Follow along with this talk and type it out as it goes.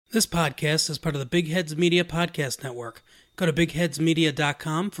This podcast is part of the Big Heads Media Podcast Network. Go to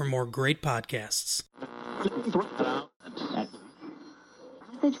bigheadsmedia.com for more great podcasts.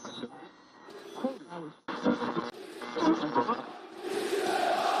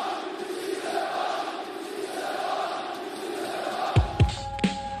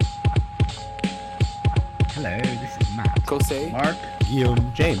 Hello, this is Matt. Kosei. Mark.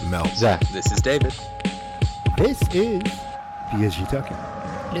 Guillaume. James. Mel. Zach. This is David. This is PSG Talking.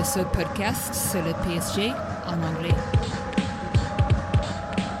 Le seul podcast sur le PSG en anglais.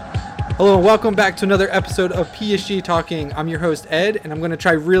 Hello and welcome back to another episode of PSG Talking. I'm your host Ed, and I'm going to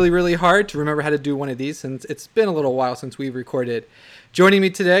try really hard to remember how to do one of these since it's been a little while since we've recorded. Joining me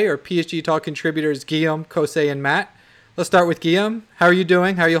today are PSG Talk contributors Guillaume, Kosei, and Matt. Let's start with Guillaume. How are you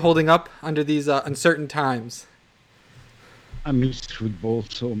doing? How are you holding up under these uncertain times? I miss football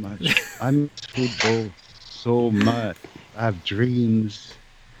so much. I have dreams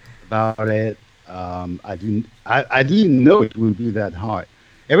about it. I didn't know it would be that hard.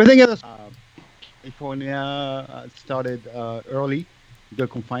 Everything else, California started early, the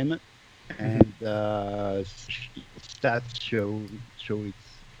confinement, and stats show it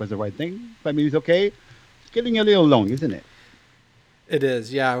was the right thing. Family's okay. It's getting a little long, isn't it? It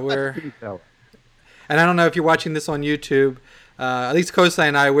is, yeah. And I don't know if you're watching this on YouTube. At least Kosei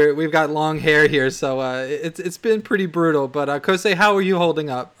and I, we've got long hair here, so it's been pretty brutal. But Kosei, how are you holding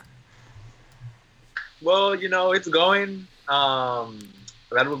up? Well, it's going.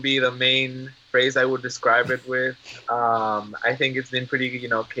 That would be the main phrase I would describe it with. I think it's been pretty,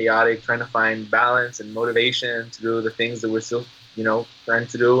 chaotic, trying to find balance and motivation to do the things that we're still, trying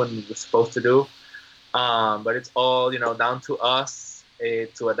to do and we're supposed to do. But it's all, down to us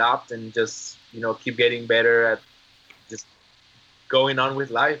to adapt and just, keep getting better at just going on with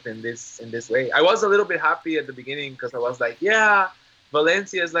life in this way. I was a little bit happy at the beginning because I was like, yeah,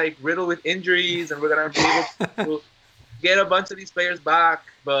 Valencia is like riddled with injuries and we're going to be able to get a bunch of these players back.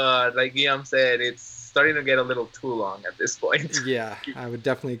 But like Guillaume said, it's starting to get a little too long at this point. Yeah, I would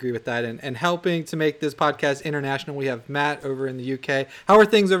definitely agree with that. And helping to make this podcast international, we have Matt over in the UK. How are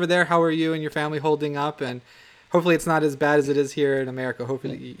things over there? How are you and your family holding up? And hopefully it's not as bad as it is here in America.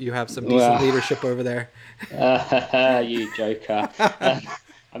 Hopefully you have some decent leadership over there. You joker.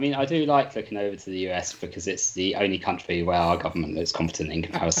 I do like looking over to the US because it's the only country where our government is competent in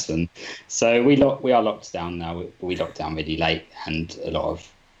comparison. So we are locked down now. We locked down really late, and a lot of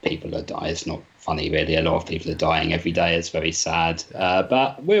people are dying. It's not funny, really. A lot of people are dying every day. It's very sad.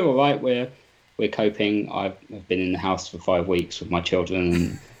 But we're all right. We're coping. I've been in the house for 5 weeks with my children,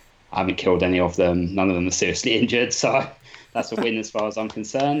 and I haven't killed any of them. None of them are seriously injured. So that's a win as far as I'm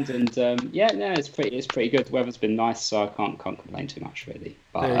concerned. And it's pretty good. The weather's been nice, so I can't complain too much really.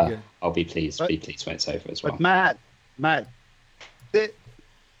 But I'll be pleased when it's over as well. But Matt, the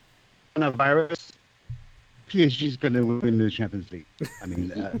coronavirus, PSG is going to win the Champions League. I mean,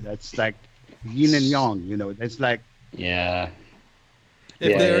 that's like yin and yang. That's like If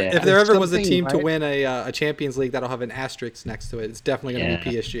there ever was a team to win a Champions League that'll have an asterisk next to it, it's definitely going to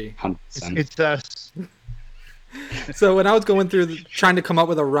be PSG. 100%. It's us. So when I was going through trying to come up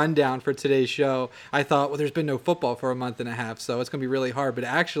with a rundown for today's show, I thought, well, there's been no football for a month and a half, so it's going to be really hard. But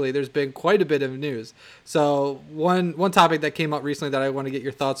actually, there's been quite a bit of news. So one topic that came up recently that I want to get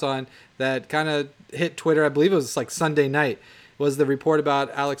your thoughts on that kind of hit Twitter, I believe it was like Sunday night, was the report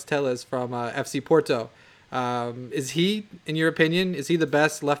about Alex Telles from FC Porto. Is he, in your opinion, the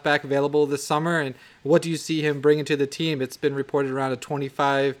best left back available this summer? And what do you see him bringing to the team? It's been reported around a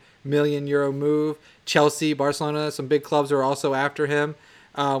 25 million euro move. Chelsea, Barcelona, some big clubs are also after him.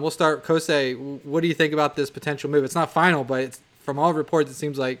 We'll start, Kosei. What do you think about this potential move? It's not final, but from all reports, it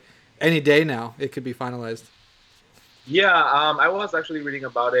seems like any day now it could be finalized. Yeah, I was actually reading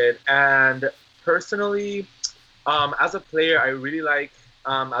about it. And personally, as a player, I really like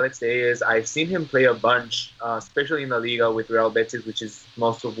Alex Telles. I've seen him play a bunch, especially in La Liga with Real Betis, which is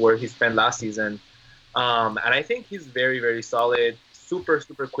most of where he spent last season. And I think he's very, very solid, super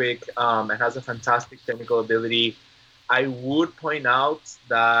quick, and has a fantastic technical ability. I would point out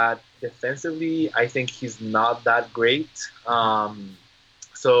that defensively, I think he's not that great.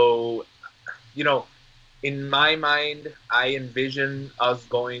 So, in my mind, I envision us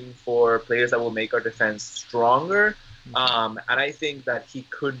going for players that will make our defense stronger. And I think that he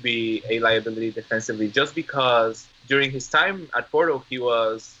could be a liability defensively just because during his time at Porto, he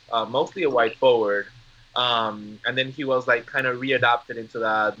was mostly a wide forward. And then he was like kind of readapted into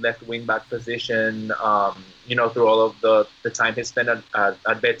that left wing back position, through all of the time he spent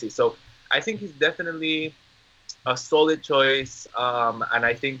at Betis. So I think he's definitely a solid choice. And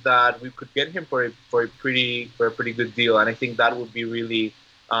I think that we could get him for a pretty good deal. And I think that would be really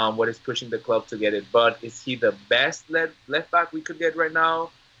what is pushing the club to get it. But is he the best left back we could get right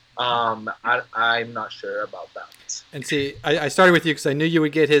now? I'm not sure about that. And see, I started with you because I knew you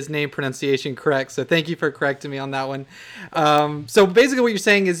would get his name pronunciation correct. So thank you for correcting me on that one. So basically what you're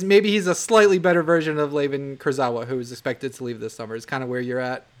saying is maybe he's a slightly better version of Levin Kurzawa, who is expected to leave this summer. Is kind of where you're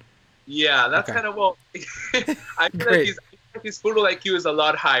at. Yeah, that's Okay. kind of what I feel Great. like his football IQ is a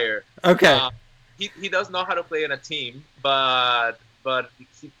lot higher. Okay. He does know how to play in a team, but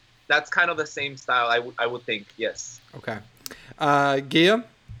that's kind of the same style. I would think, yes. Okay. Guillaume,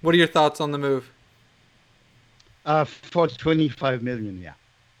 what are your thoughts on the move? For 25 million, yeah.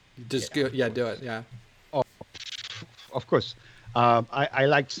 Just do it. Yeah. Of course. I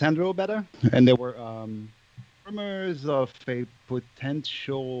like Sandro better, and there were rumors of a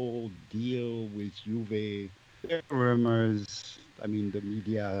potential deal with Juve. There are rumors. I mean, the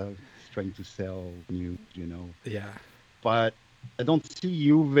media is trying to sell news, Yeah. but I don't see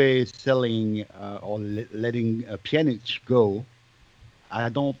Juve selling or letting Pjanic go. I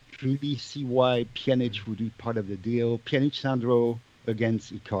don't really see why Pjanic would be part of the deal. Pjanic Sandro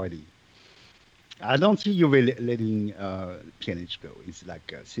against Icardi. I don't see Juve letting Pjanic go. He's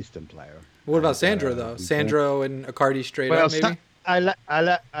like a system player. What about And, Sandro though? we Sandro and Icardi straight well, up maybe.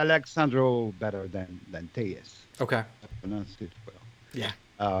 I like Sandro better than Tejas. Okay. I pronounced it well. Yeah.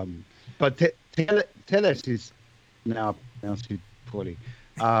 But Teles is now pronounced it poorly.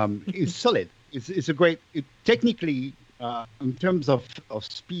 It's solid. It's a great technically in terms of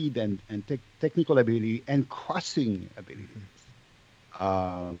speed and technical ability and crossing ability.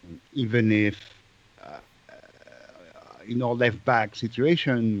 Even if in our left back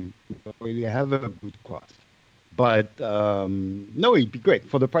situation we don't really have a good cross. But no, it'd be great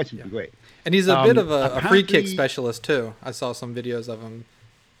for the price. It'd be great. And he's a bit of a free kick apparently- specialist too. I saw some videos of him,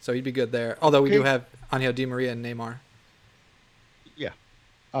 so he'd be good there. Although we do Okay. have Angel Di Maria and Neymar. Yeah.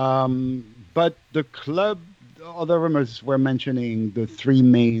 But the club, other rumors were mentioning the three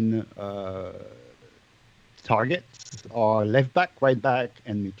main targets are left back, right back,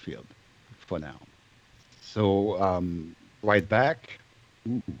 and midfield for now. So right back.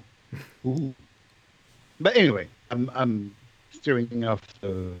 Ooh. But anyway, I'm steering off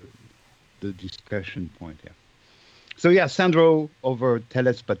the discussion point here. So yeah, Sandro over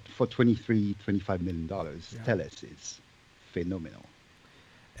Teles, but for $25 million, Teles is phenomenal.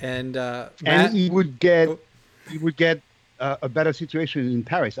 And Matt, And he would get a better situation in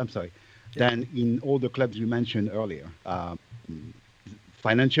Paris. I'm sorry, than in all the clubs you mentioned earlier.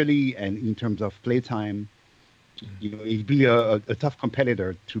 Financially and in terms of playtime, he'd be a tough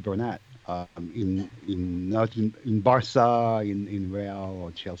competitor to Bernat. In Barca, in Real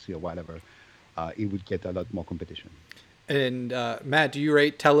or Chelsea or whatever, he would get a lot more competition. and Matt, do you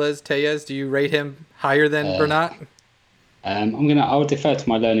rate Tejas? Do you rate him higher than Bernat? I'll defer to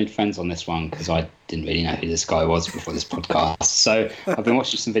my learned friends on this one because I didn't really know who this guy was before this podcast. So I've been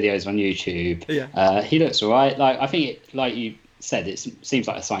watching some videos on YouTube. Yeah. He looks all right. Like I think, like you said, it seems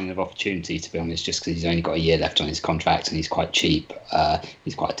like a sign of opportunity, to be honest, just because he's only got a year left on his contract and he's quite cheap.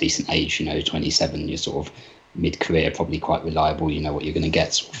 He's quite a decent age, 27. You're sort of mid-career, probably quite reliable. You know what you're going to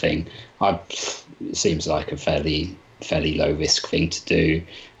get, sort of thing. It seems like a fairly low risk thing to do,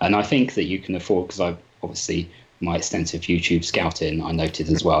 and I think that you can afford, because I obviously. My extensive YouTube scouting, I noted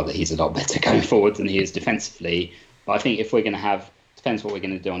as well that he's a lot better going forward than he is defensively. But I think if we're going to depends what we're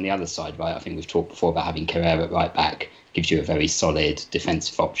going to do on the other side, right? I think we've talked before about having Carrera at right back, gives you a very solid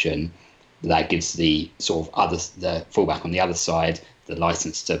defensive option. That gives the sort of the fullback on the other side the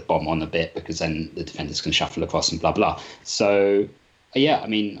license to bomb on a bit, because then the defenders can shuffle across and blah, blah. So, yeah, I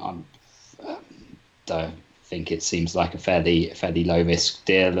mean, I think it seems like a fairly low risk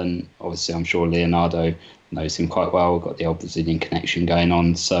deal. And obviously, I'm sure Leonardo knows him quite well. Got the old Brazilian connection going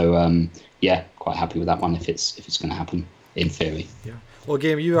on, so yeah, quite happy with that one if it's going to happen in theory. Yeah. Well,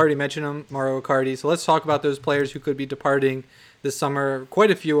 Game, you already mentioned him, Mauro Icardi. So let's talk about those players who could be departing this summer.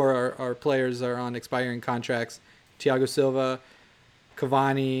 Quite a few are players are on expiring contracts. Thiago Silva,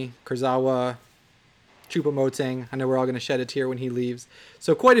 Cavani, Kurzawa, Choupo-Moting. I know we're all going to shed a tear when he leaves.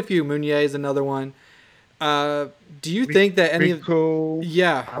 So quite a few. Meunier is another one. Do you think that any of Rico,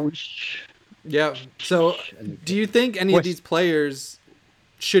 yeah. Ouch. Yeah. So, do you think any of these players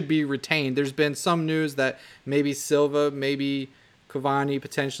should be retained? There's been some news that maybe Silva, maybe Cavani,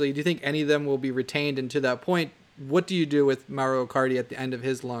 potentially. Do you think any of them will be retained? And to that point, what do you do with Mauro Icardi at the end of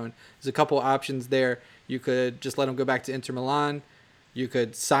his loan? There's a couple options there. You could just let him go back to Inter Milan. You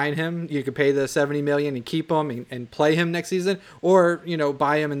could sign him. You could pay the $70 million and keep him and play him next season, or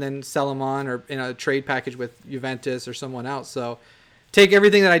buy him and then sell him on, or in a trade package with Juventus or someone else. So. Take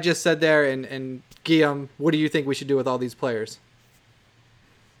everything that I just said there, and Guillaume, what do you think we should do with all these players?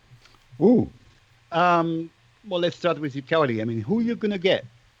 Ooh. Well, let's start with Icardi. I mean, who are you going to get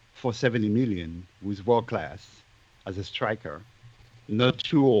for 70 million who's world class as a striker? Not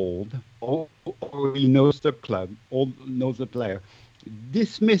too old, already knows the club, knows the player.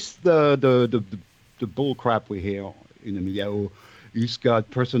 Dismiss the bull crap we hear in the media. Oh, he's got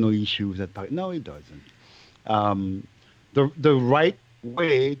personal issues at Paris. No, he doesn't. The right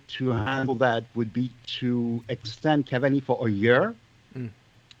way to handle that would be to extend Cavani for a year.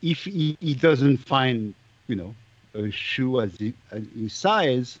 If he doesn't find, a shoe as his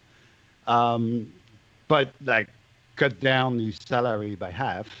size, but like cut down his salary by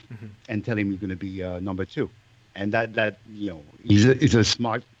half and tell him you're going to be number 2. And that he's a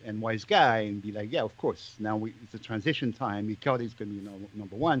smart and wise guy and be like, yeah, of course. Now it's a transition time. Icardi is going to be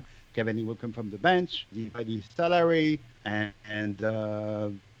number 1. Cavani will come from the bench, divide his salary, and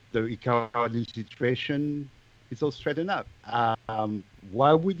the Icardi situation is all straightened up.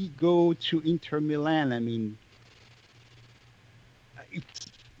 Why would he go to Inter Milan? I mean,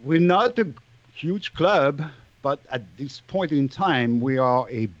 we're not a huge club, but at this point in time, we are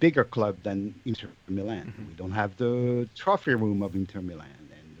a bigger club than Inter Milan. We don't have the trophy room of Inter Milan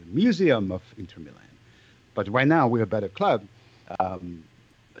and the museum of Inter Milan. But right now, we're a better club.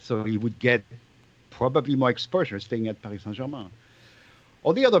 So he would get probably more exposure staying at Paris Saint-Germain.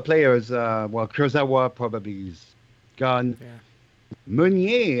 All the other players, Kurzawa probably is gone. Yeah.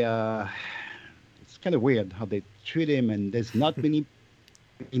 Meunier, it's kind of weird how they treat him, and there's not many,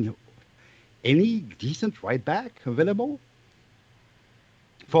 any decent right back available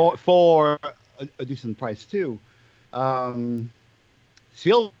for a decent price too.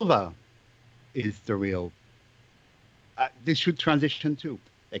 Silva is the real. They should transition too.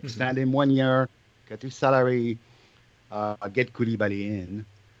 Extend him 1 year, get his salary, get Koulibaly in.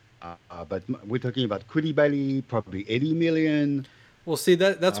 But we're talking about Koulibaly, probably 80 million. Well, see,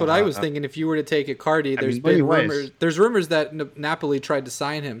 that's what I was thinking. If you were to take Icardi, there's rumors that Napoli tried to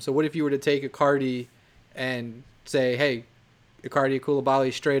sign him. So what if you were to take Icardi and say, hey, Icardi,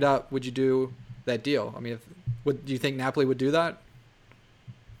 Koulibaly, straight up, would you do that deal? I mean, do you think Napoli would do that?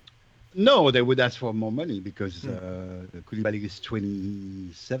 No, they would ask for more money because Koulibaly is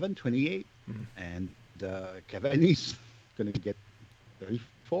 27, 28, and Cavani's going to get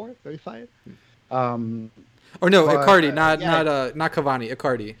 34, 35. Or no, Icardi, not Cavani,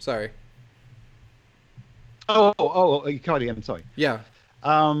 Icardi. Sorry. Oh, Icardi. I'm sorry. Yeah.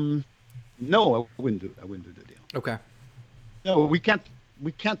 No, I wouldn't do the deal. Okay. No, we can't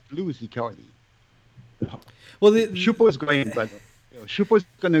lose Icardi. Well, Choupo is going, but Choupo's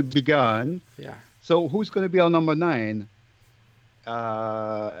going to be gone. Yeah. So who's going to be our number 9?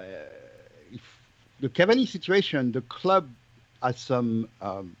 If the Cavani situation, the club has some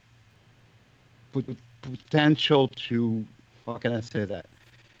potential to. How can I say that?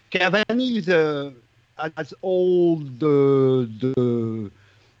 Cavani has all the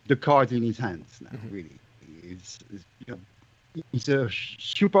cards in his hands now. Really, it's a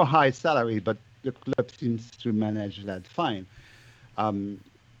super high salary, but the club seems to manage that fine.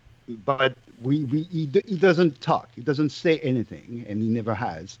 But he doesn't talk. He doesn't say anything, and he never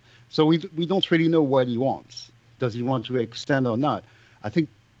has. So we don't really know what he wants. Does he want to extend or not? I think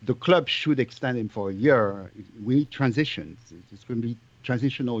the club should extend him for a year. We need transitions. It's going to be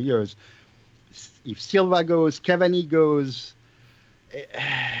transitional years. If Silva goes, Cavani goes,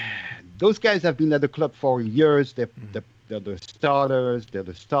 those guys have been at the club for years. They're the starters. They're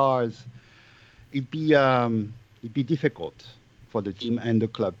the stars. It'd be difficult for the team and the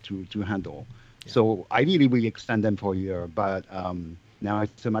club to handle. Yeah. So ideally, we extend them for a year. But now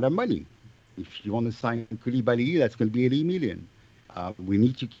it's a matter of money. If you want to sign Koulibaly, that's going to be 80 million. We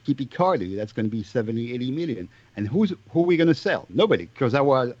need to keep Icardi. That's going to be 70, 80 million. And who are we going to sell? Nobody.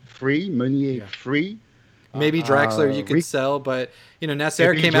 Kurzawa free, Meunier free. Maybe Draxler you could sell, but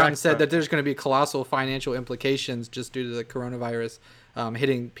Nasser came out and said that there's going to be colossal financial implications just due to the coronavirus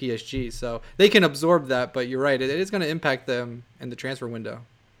hitting PSG. So they can absorb that, but you're right. It is going to impact them in the transfer window.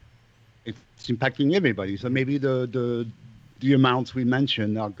 It's impacting everybody. So maybe the amounts we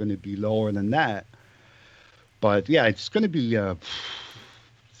mentioned are going to be lower than that. But yeah, it's going to be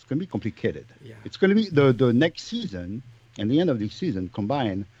complicated. Yeah. It's going to be the next season and the end of the season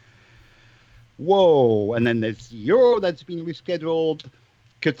combined. Whoa! And then there's the Euro that's been rescheduled.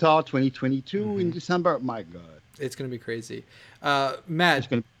 Qatar 2022 in December. My God, it's going to be crazy. Matt,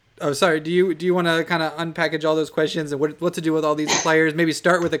 oh sorry. Do you want to kind of unpackage all those questions and what to do with all these players? Maybe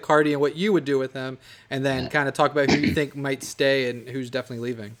start with Icardi and what you would do with him, and then kind of talk about who you think might stay and who's definitely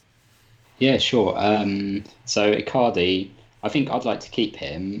leaving. Yeah, sure. So Icardi, I think I'd like to keep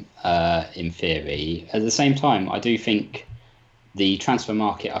him in theory. At the same time, I do think the transfer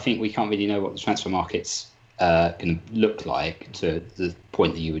market, I think we can't really know what the transfer market's going to look like to the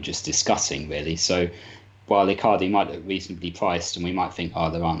point that you were just discussing, really. So while Icardi might look reasonably priced and we might think,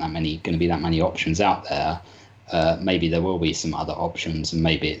 there aren't going to be that many options out there, maybe there will be some other options, and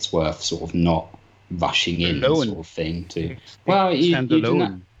maybe it's worth sort of not rushing in sort of thing to. Well, you don't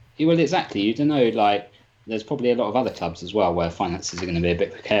know. Well, exactly. You don't know, like, there's probably a lot of other clubs as well where finances are going to be a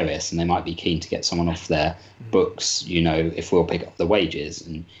bit precarious and they might be keen to get someone off their books, if we'll pick up the wages.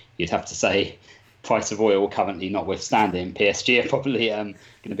 And you'd have to say, price of oil currently notwithstanding, PSG are probably going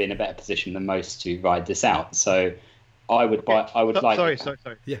to be in a better position than most to ride this out. So I would buy. Sorry.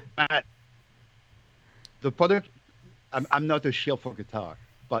 Yeah, Matt, the product. I'm not a shield for Qatar,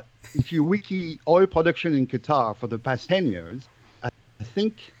 but if you wiki oil production in Qatar for the past 10 years, I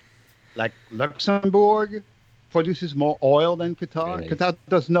think like Luxembourg produces more oil than Qatar. Really? Qatar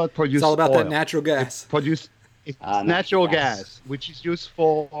does not produce. It's all about oil. that natural gas. It's natural gas, which is used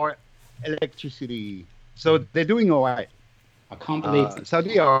for electricity. So they're doing all right. I can't believe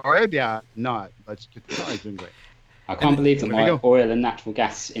Saudi Arabia not, but Qatar is doing great. I can't believe that my oil and natural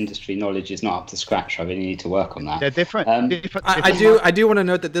gas industry knowledge is not up to scratch. I really need to work on that. They're different. I do want to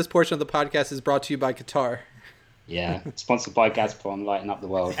note that this portion of the podcast is brought to you by Qatar. Yeah, sponsored by Gazprom, lighting up the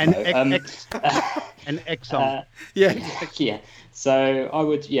world. And Exxon. Yeah. So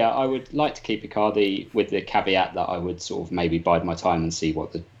I would like to keep Icardi with the caveat that I would sort of maybe bide my time and see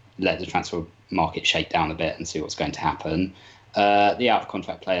let the transfer market shake down a bit and see what's going to happen. The out of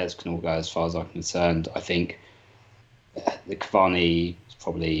contract players can all go as far as I'm concerned. I think the Cavani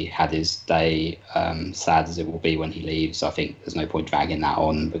probably had his day, sad as it will be when he leaves. I think there's no point dragging that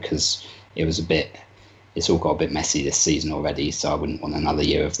on because it's all got a bit messy this season already, so I wouldn't want another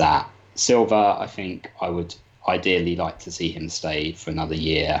year of that. Silva, I think I would ideally like to see him stay for another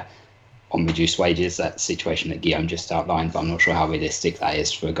year on reduced wages. That situation that Guillaume just outlined, but I'm not sure how realistic that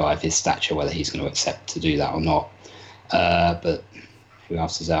is for a guy of his stature, whether he's going to accept to do that or not. But who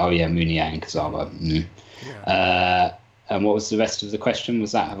else is there? Oh yeah, Meunier and Kurzawa. And what was the rest of the question?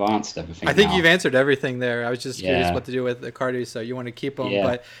 Have I answered everything? I think you've answered everything there. I was just curious what to do with Icardi, so you want to keep him.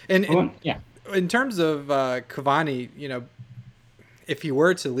 But in terms of Cavani, if he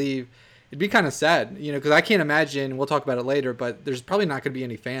were to leave, it'd be kind of sad, because I can't imagine, we'll talk about it later, but there's probably not going to be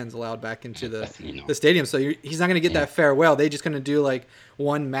any fans allowed back into the stadium. So he's not going to get that farewell. They're just going to do like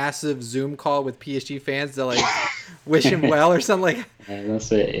one massive Zoom call with PSG fans to like wish him well or something like. Yeah,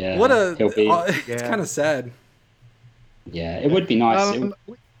 that's it. Yeah. It's kind of sad. Yeah, it would be nice.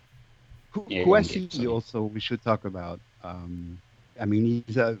 Kouassi also we should talk about.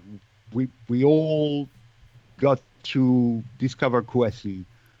 He's we all got to discover Kouassi.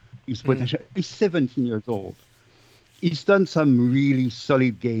 His potential. He's 17 years old. He's done some really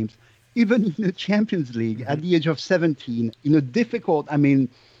solid games, even in the Champions League at the age of 17, in a difficult,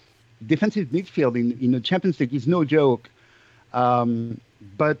 defensive midfield in the Champions League is no joke.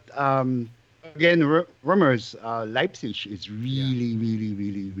 Again, rumors, Leipzig is really, really,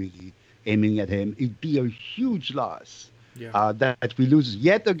 really, really aiming at him. It'd be a huge loss that we lose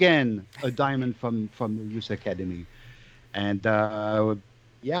yet again a diamond from the youth academy. And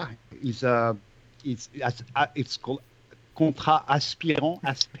it's called contrat aspirant.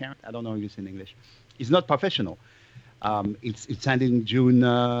 I don't know how you say in English. It's not professional. It's ending June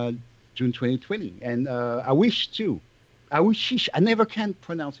 2020, and I never can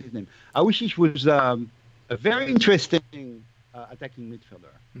pronounce his name. Awouchiche was a very interesting attacking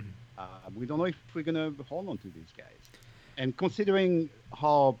midfielder. We don't know if we're going to hold on to these guys. And considering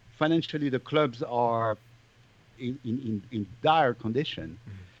how financially the clubs are in dire condition,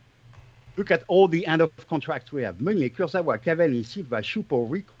 look at all the end of contracts we have. Meunier, Kurzawa, Cavani, Silva, Choupo,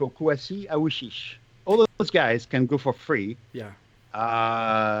 Rico, Kouassi, Awouchiche. All those guys can go for free. Yeah.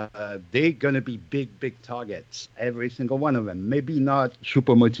 They're going to be big targets, every single one of them. Maybe not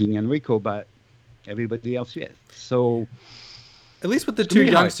Choupo-Moting and Rico, but everybody else, yes. So, at least with the two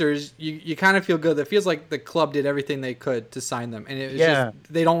youngsters, you kind of feel good. It feels like the club did everything they could to sign them. And it was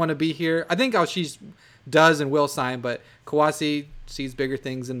just, they don't want to be here. I think Awouchiche does and will sign, but Kouassi sees bigger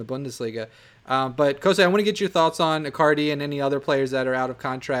things in the Bundesliga. But Kosei, I want to get your thoughts on Icardi and any other players that are out of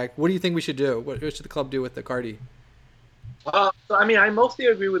contract. What do you think we should do? What should the club do with Icardi? I mostly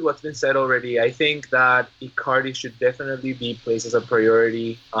agree with what's been said already. I think that Icardi should definitely be placed as a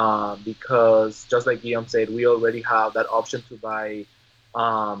priority because, just like Guillaume said, we already have that option to buy.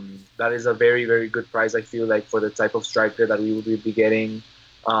 That is a very, very good price, I feel like, for the type of striker that we would be getting.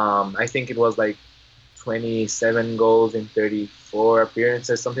 I think it was like 27 goals in 34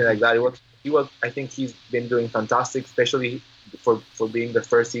 appearances, something like that. I think he's been doing fantastic, especially for being the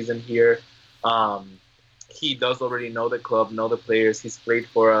first season here. he does already know the club, know the players. He's played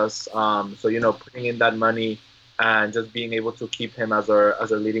for us. So putting in that money and just being able to keep him as our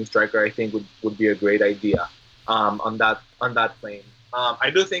leading striker, I think would be a great idea. On that plane,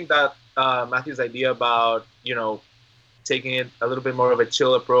 I do think that Matthew's idea about taking it a little bit more of a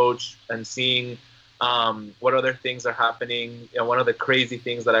chill approach and seeing what other things are happening. One of the crazy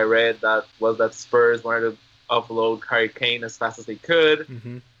things that I read that was that Spurs wanted to offload Harry Kane as fast as they could.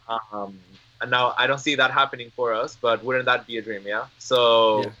 Mm-hmm. And now I don't see that happening for us, but wouldn't that be a dream? Yeah.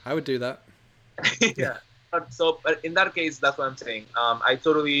 So yeah, I would do that. yeah. But in that case, that's what I'm saying. I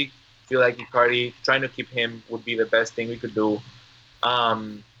totally feel like Icardi, trying to keep him would be the best thing we could do.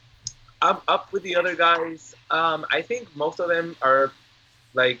 I'm up with the other guys. I think most of them are,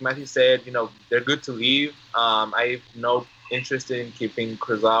 like Matthew said, they're good to leave. I have no interest in keeping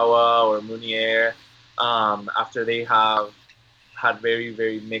Kurzawa or Munier after they have had very,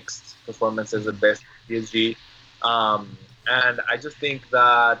 very mixed performances at best for PSG. And I just think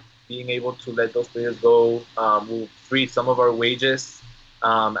that being able to let those players go will free some of our wages,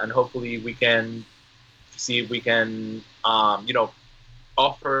 and hopefully we can see if we can,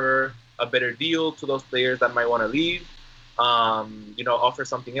 offer a better deal to those players that might want to leave. Offer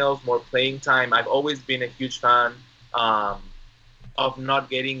something else, more playing time. I've always been a huge fan of not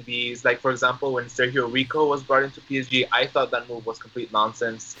getting these. Like, for example, when Sergio Rico was brought into PSG, I thought that move was complete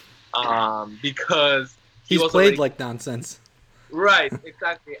nonsense because he's played already like nonsense. Right,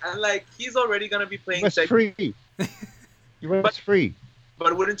 exactly. And he's already gonna be playing. He was free. He was free.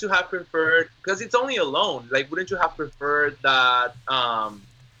 But wouldn't you have preferred? Because it's only a loan. Wouldn't you have preferred that?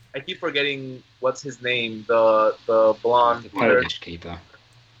 I keep forgetting what's his name. The blonde Polish keeper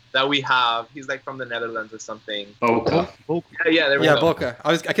that we have. He's from the Netherlands or something. Boca. Yeah, there we go. Boca.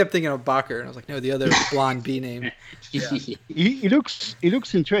 I kept thinking of Bakker, and I was like, no, the other blonde B name. Yeah. He looks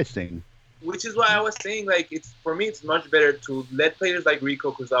interesting. Which is why I was saying, for me, it's much better to let players like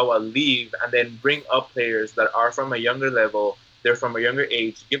Rico Kurzawa leave and then bring up players that are from a younger level. They're from a younger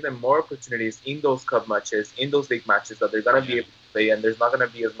age. Give them more opportunities in those cup matches, in those league matches that they're gonna be able to play, and there's not gonna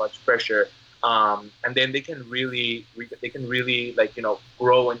be as much pressure. And then they can really,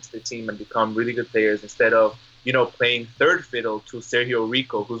 grow into the team and become really good players instead of playing third fiddle to Sergio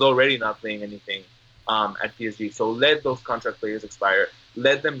Rico, who's already not playing anything at PSG. So let those contract players expire,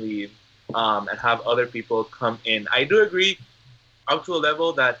 let them leave, and have other people come in. I do agree up to a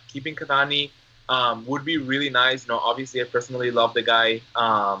level that keeping Cavani would be really nice. Obviously I personally love the guy,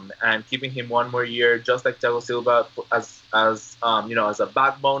 and keeping him one more year, just like Thiago Silva, as a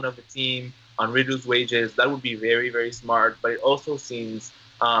backbone of the team on reduced wages, that would be very, very smart. But it also seems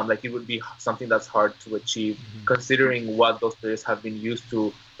like it would be something that's hard to achieve, considering what those players have been used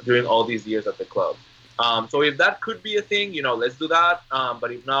to during all these years at the club. So if that could be a thing, let's do that.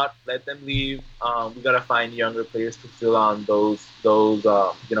 But if not, let them leave. We gotta find younger players to fill on those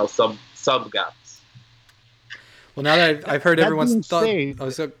sub gaps. Well, now that I've heard everyone's thought,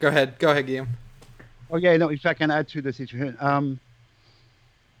 go ahead, Guillaume. Oh yeah, no. If I can add to the situation,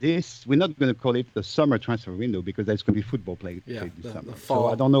 we're not going to call it the summer transfer window because there's going to be football played this summer. The fall.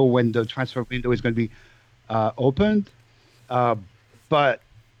 So I don't know when the transfer window is going to be opened, but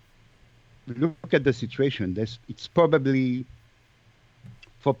look at the situation. It's probably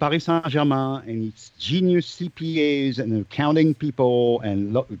for Paris Saint-Germain and its genius CPAs and accounting people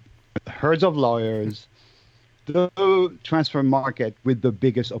and herds of lawyers, the transfer market with the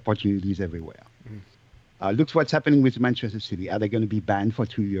biggest opportunities everywhere. Look what's happening with Manchester City. Are they going to be banned for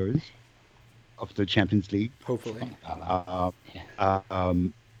 2 years of the Champions League? Hopefully.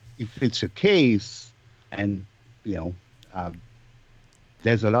 If it's a case, and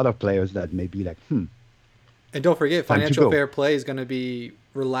there's a lot of players that may be like, And don't forget, financial fair play is going to be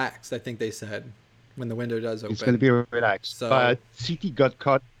relaxed. I think they said when the window does open. It's going to be relaxed. So, but City got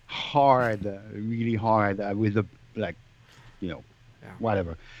caught hard, really hard with the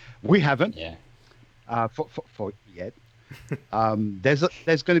whatever. We haven't. Yeah. For yet,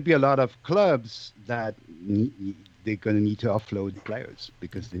 there's going to be a lot of clubs that they're going to need to offload players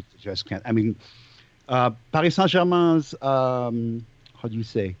because they just can't. I mean, Paris Saint-Germain's how do you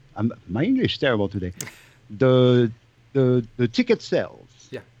say? My English is terrible today. The ticket sales.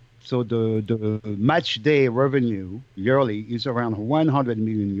 Yeah. So the match day revenue yearly is around 100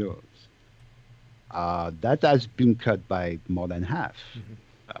 million euros. That has been cut by more than half.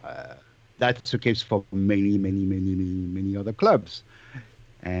 Mm-hmm. That's the case for many other clubs.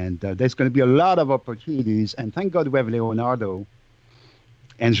 And there's going to be a lot of opportunities. And thank God we have Leonardo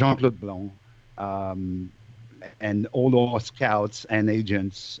and Jean-Claude Blanc and all our scouts and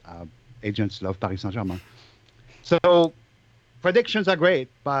agents. Agents love Paris Saint-Germain. So predictions are great,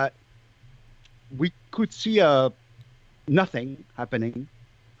 but we could see nothing happening.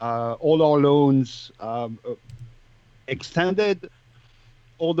 All our loans extended,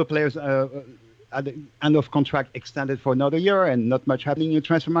 all the players at the end of contract extended for another year, and not much happening in the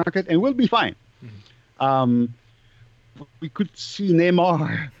transfer market, and we'll be fine. We could see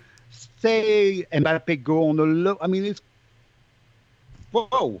Neymar stay, Mbappe go on the low. I mean, it's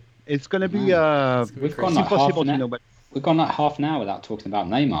going to be We've gone it's like impossible to know, but we've gone like half an hour without talking about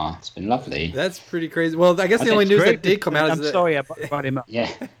Neymar. It's been lovely. That's pretty crazy. Well, I guess the only it's news great. that did come out is I'm that sorry about him. Yeah,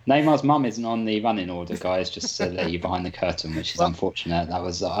 Neymar's mum isn't on the running order, guys. Just to let you behind the curtain, which is unfortunate. That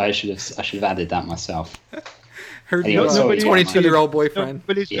was I should have added that myself. her Anyway, sorry, 22-year-old boyfriend.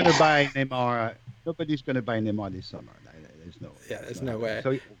 Nobody's going to buy Neymar. Nobody's going to buy Neymar this summer. There's no way.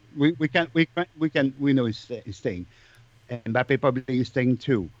 So we know he's staying. Mbappe probably is staying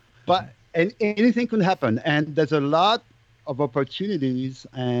too. But anything can happen, and there's a lot of opportunities,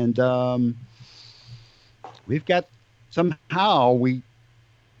 and we've got somehow we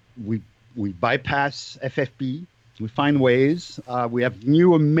bypass FFP. We find ways. We have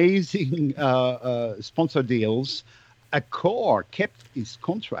new amazing sponsor deals. Accor kept his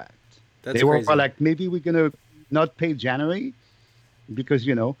contract. That's they crazy. were like, maybe we're gonna not pay January because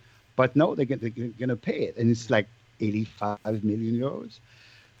but no, they're gonna pay it, and it's like 85 million euros.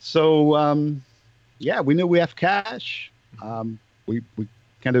 So we know we have cash. We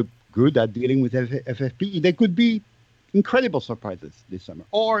kind of good at dealing with FFP. There could be incredible surprises this summer,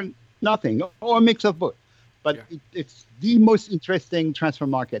 or nothing, or a mix of both. But it's the most interesting transfer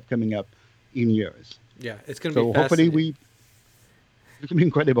market coming up in years. Yeah, it's going to be so hopefully fascinating. it's going to be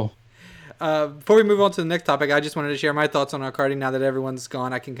incredible. Before we move on to the next topic, I just wanted to share my thoughts on Icardi. Now that everyone's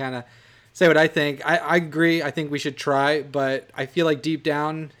gone, I can kind of say what I think. I agree. I think we should try, but I feel like deep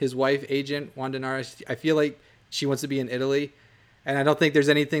down, his wife, agent, Wanda Nara, I feel like she wants to be in Italy. And I don't think there's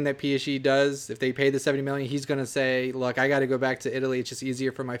anything that PSG does. If they pay the $70 million, he's going to say, look, I got to go back to Italy. It's just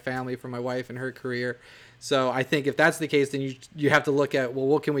easier for my family, for my wife and her career. So I think if that's the case, then you have to look at, well,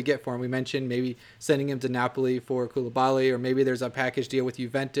 what can we get for him? We mentioned maybe sending him to Napoli for Koulibaly, or maybe there's a package deal with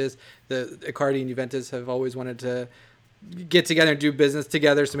Juventus. The Icardi and Juventus have always wanted to get together and do business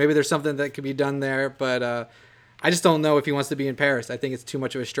together. So maybe there's something that could be done there. But I just don't know if he wants to be in Paris. I think it's too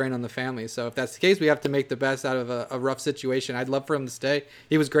much of a strain on the family. So if that's the case, we have to make the best out of a rough situation. I'd love for him to stay.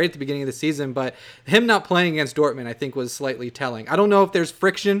 He was great at the beginning of the season, but him not playing against Dortmund, I think, was slightly telling. I don't know if there's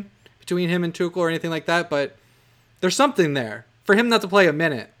friction between him and Tuchel or anything like that, but there's something there. For him not to play a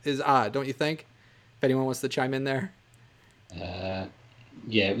minute is odd, don't you think? If anyone wants to chime in there. Yeah,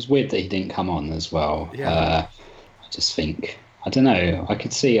 it was weird that he didn't come on as well. Yeah. I just think, I don't know. I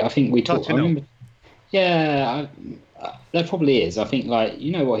could see, I think we talked, I remember. Yeah, there probably is. I think, like,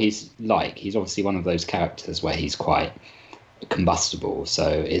 you know what he's like. He's obviously one of those characters where he's quite combustible. So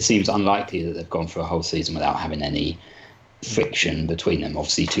it seems unlikely that they've gone for a whole season without having any friction between them.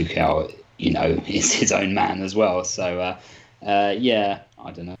 Obviously, Tuchel, is his own man as well. So, I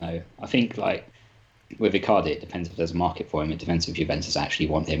don't know. I think, like, with Icardi, it depends if there's a market for him. It depends if Juventus actually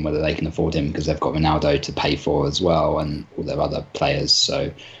want him, whether they can afford him, because they've got Ronaldo to pay for as well and all their other players.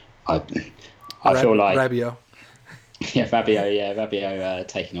 So I feel like Rabiot. Yeah, Rabiot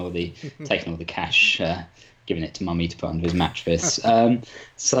taking all the cash, giving it to Mummy to put under his mattress.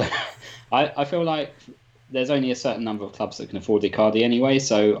 So I feel like there's only a certain number of clubs that can afford Icardi anyway.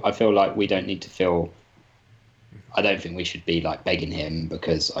 So I feel like we don't need to feel. I don't think we should be like begging him,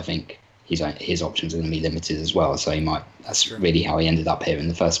 because I think his options are going to be limited as well. So that's really how he ended up here in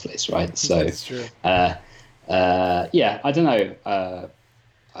the first place, right? So That's true. I don't know.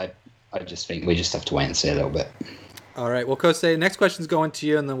 I just think we just have to wait and see a little bit. All right. Well, Kosei, next question's going to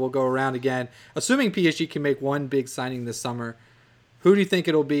you, and then we'll go around again. Assuming PSG can make one big signing this summer, who do you think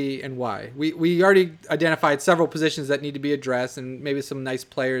it'll be and why? We already identified several positions that need to be addressed and maybe some nice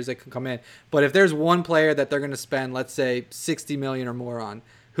players that can come in. But if there's one player that they're going to spend, let's say, 60 million or more on,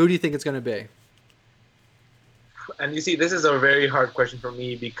 who do you think it's going to be? And you see, this is a very hard question for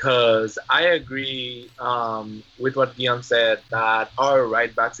me, because I agree with what Guillaume said, that our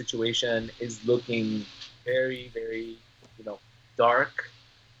right back situation is looking very, very, dark.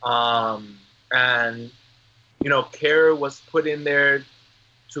 And, Kerr was put in there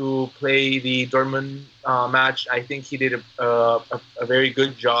to play the Dortmund match. I think he did a very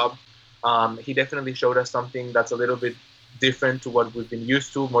good job. He definitely showed us something that's a little bit different to what we've been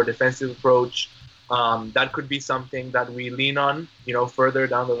used to, more defensive approach. That could be something that we lean on, further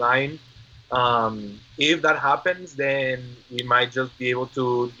down the line. If that happens, then we might just be able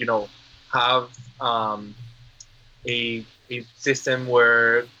to, have a system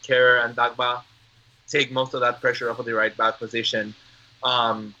where Kerr and Dagba take most of that pressure off of the right back position.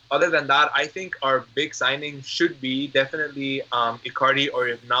 Other than that, I think our big signing should be definitely Icardi, or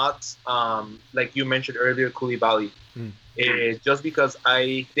if not, like you mentioned earlier, Koulibaly. Just because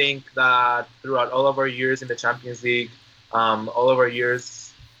I think that throughout all of our years in the Champions League, all of our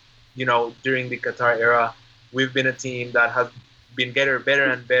years, during the Qatar era, we've been a team that has been getting better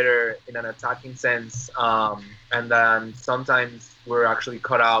and better in an attacking sense, and then sometimes we're actually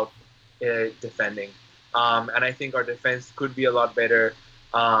cut out defending. And I think our defense could be a lot better.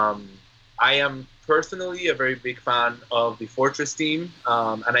 I am personally a very big fan of the Fortress team,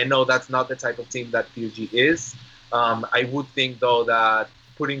 and I know that's not the type of team that PSG is. I would think, though, that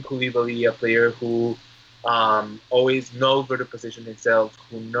putting Koulibaly, a player who always knows where to position himself,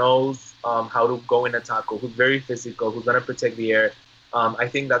 who knows how to go in a tackle, who's very physical, who's going to protect the air, I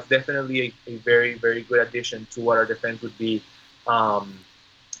think that's definitely a very, very good addition to what our defense would be.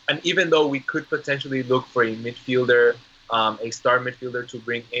 And even though we could potentially look for a midfielder, a star midfielder to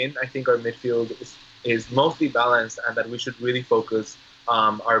bring in, I think our midfield is mostly balanced, and that we should really focus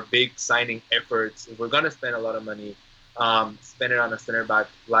our big signing efforts. If we're going to spend a lot of money, spend it on a center back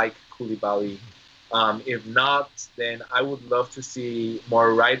like Koulibaly. If not, then I would love to see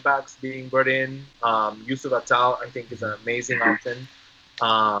more right backs being brought in. Yusuf Attal, I think, is an amazing option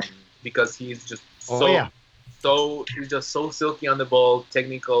because he's just he's just so silky on the ball,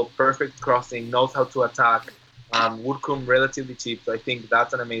 technical, perfect crossing, knows how to attack. Would come relatively cheap, so I think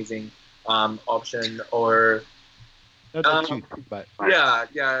that's an amazing option. Or Not that cheap, but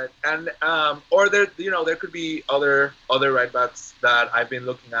yeah, and or there could be other right backs that I've been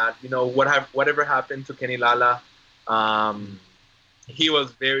looking at. Whatever happened to Kenny Lala, he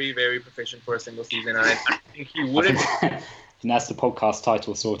was very, very proficient for a single season, and I think he wouldn't. And that's the podcast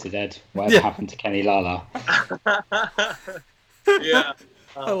title sorted, Ed. Whatever happened to Kenny Lala? Yeah,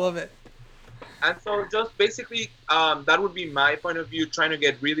 I love it. And so just basically, that would be my point of view, trying to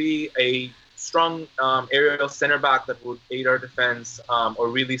get really a strong aerial center back that would aid our defense, or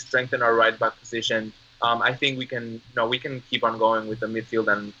really strengthen our right back position. I think we can keep on going with the midfield,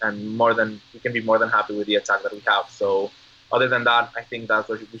 and we can be more than happy with the attack that we have. So other than that, I think that's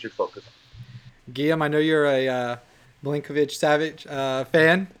what we should focus on. Guillaume, I know you're a Milinkovic-Savic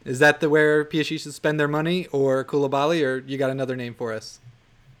fan. Is that where PSG should spend their money, or Koulibaly, or you got another name for us?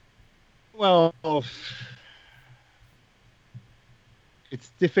 well, it's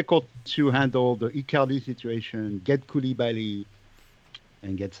difficult to handle the Icardi situation, get Koulibaly,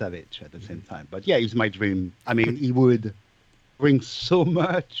 and get Savic at the same time. But yeah, it's my dream. I mean, he would bring so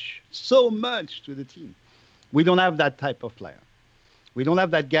much to the team. We don't have that type of player. We don't have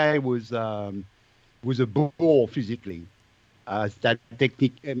that guy who's a bull physically. That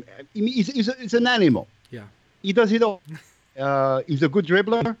technique. He's an animal. Yeah. He does it all. He's a good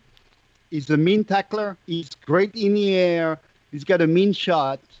dribbler. He's a mean tackler. He's great in the air. He's got a mean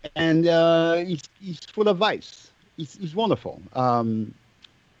shot, and he's full of vice. He's wonderful.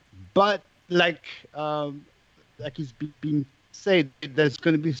 But like it's been said, there's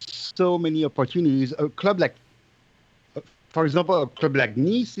going to be so many opportunities. A club like, for example, a club like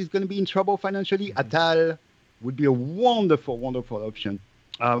Nice is going to be in trouble financially. Attal would be a wonderful, wonderful option.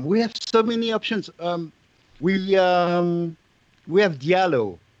 We have so many options. We have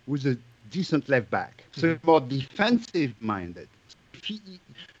Diallo, who's a decent left back, so more defensive minded.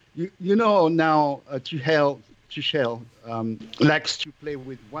 Now Tuchel likes to play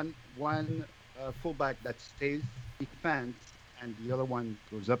with one fullback that stays defense and the other one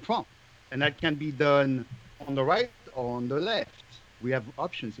goes up front, and that can be done on the right or on the left. We have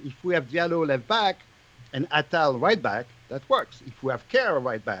options. If we have Diallo left back and Attal right back, that works. If we have Kerr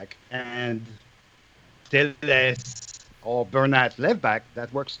right back and Teles or Bernat left back,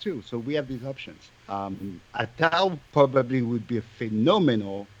 that works too. So we have these options. Attal probably would be a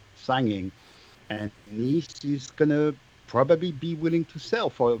phenomenal signing, and Nice is gonna probably be willing to sell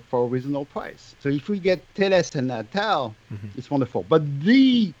for a reasonable price. So if we get Teles and Attal, it's wonderful. But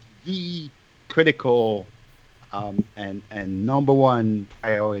the critical and number one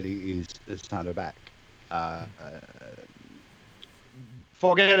priority is the center back.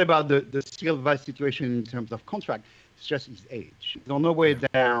 Forget about the Silva situation in terms of contract. It's just his age. He's on the way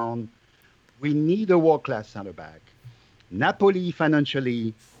down. We need a world-class center back. Napoli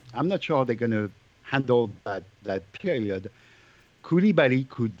financially, I'm not sure they're going to handle that period. Koulibaly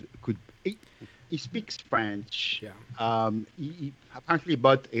could he speaks French. Yeah. He apparently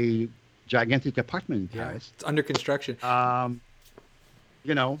bought a gigantic apartment in Paris. It's under construction.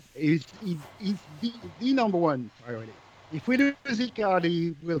 He's the number one priority. If we lose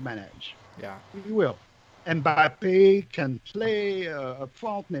Icardi, we'll manage. Yeah. We will. Mbappe can play up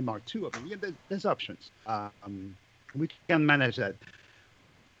front, Neymar too. I mean, there's options. We can manage that.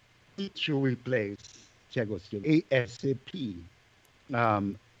 to replace Thiago Silva ASAP.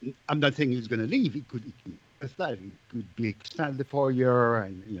 I'm not saying he's going to leave. He could be extended for a year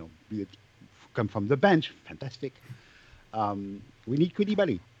and come from the bench. Fantastic. We need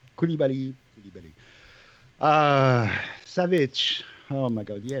Koulibaly. Savic. Oh my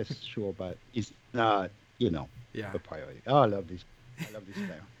God, yes, sure, but it's not, a priority. Oh, I love this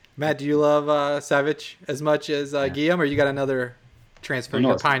player. Matt, do you love Savic as much as Guillaume, or you got another transfer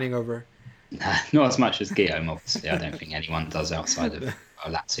you're pining over? Not as much as Guillaume, obviously. I don't think anyone does outside of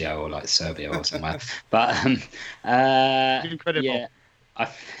Lazio or like Serbia or somewhere. But incredible. Yeah,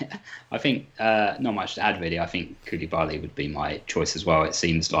 I think not much to add really. I think Koulibaly would be my choice as well. It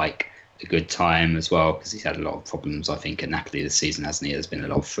seems like a good time as well because he's had a lot of problems. I think at Napoli this season, hasn't he? There's been a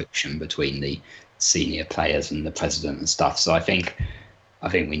lot of friction between the senior players and the president and stuff. So I think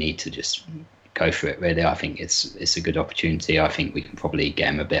we need to just go for it really. I think it's a good opportunity. I think we can probably get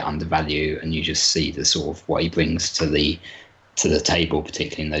him a bit undervalued, and you just see the sort of what he brings to the table,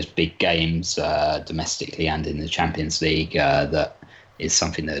 particularly in those big games domestically and in the Champions League. That is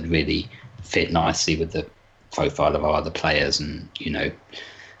something that would really fit nicely with the profile of our other players. And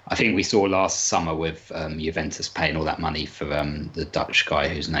I think we saw last summer with Juventus paying all that money for the Dutch guy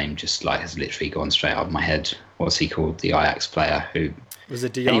whose name just has literally gone straight out of my head. What's he called? The Ajax player who was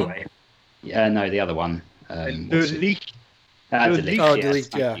it? De Jong? Anyway, yeah, no, the other one. De Ligt.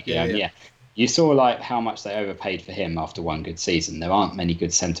 Yeah. You saw how much they overpaid for him after one good season. There aren't many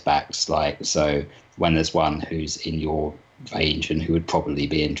good centre backs, so when there's one who's in your range and who would probably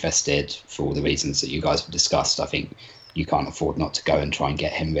be interested for all the reasons that you guys have discussed, I think you can't afford not to go and try and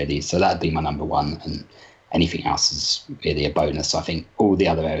get him ready. So that'd be my number one, and anything else is really a bonus. I think all the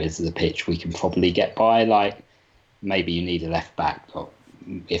other areas of the pitch we can probably get by, maybe you need a left back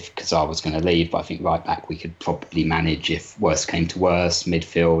if Kazar was going to leave, but I think right back we could probably manage if worse came to worse.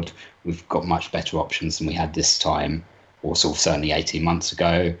 Midfield, we've got much better options than we had this time, or sort of certainly 18 months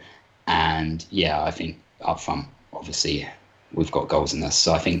ago. And yeah, I think up front, obviously, we've got goals in us.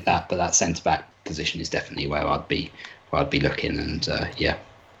 So I think that centre back position is definitely where I'd be looking. And yeah.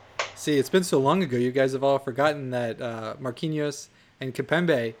 See, it's been so long ago. You guys have all forgotten that Marquinhos and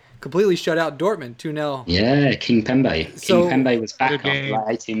Kimpembe completely shut out Dortmund 2-0. Yeah, King Pembe was back after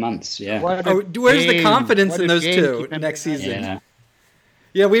 18 months. Yeah. Where's the confidence in those two next season?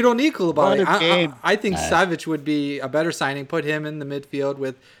 Yeah, we don't need Koulibaly. I think Savic would be a better signing. Put him in the midfield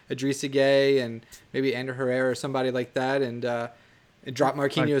with Idrissa Gueye and maybe Ander Herrera or somebody like that, and drop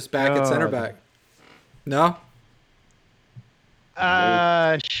Marquinhos back at center back. No?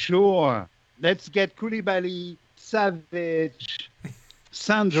 Sure. Let's get Koulibaly, Savic,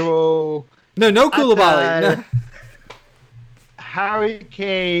 Sandro. No Koulibaly. No. Harry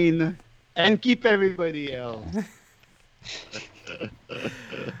Kane, and keep everybody else.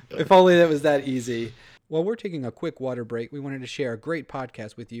 If only that was that easy. While we're taking a quick water break, we wanted to share a great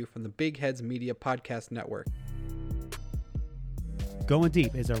podcast with you from the Big Heads Media Podcast Network. Going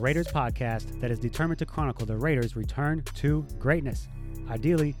Deep is a Raiders podcast that is determined to chronicle the Raiders' return to greatness,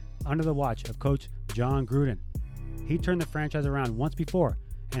 ideally under the watch of Coach John Gruden. He turned the franchise around once before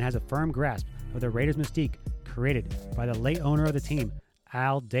and has a firm grasp of the Raiders' mystique created by the late owner of the team,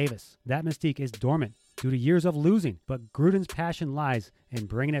 Al Davis. That mystique is dormant due to years of losing, but Gruden's passion lies in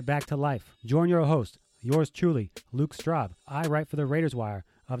bringing it back to life. Join your host, yours truly, Luke Straub. I write for the Raiders Wire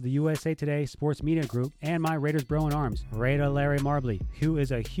of the USA Today Sports Media Group, and my Raiders bro in arms, Raider Larry Marbley, who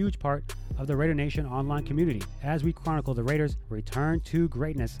is a huge part of the Raider Nation online community, as we chronicle the Raiders' return to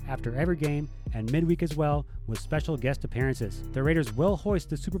greatness after every game and midweek as well, with special guest appearances. The Raiders will hoist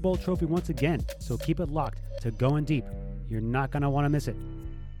the Super Bowl trophy once again, so keep it locked to Going Deep. You're not going to want to miss it.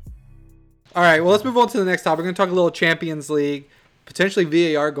 All right, well, let's move on to the next topic. We're going to talk a little Champions League,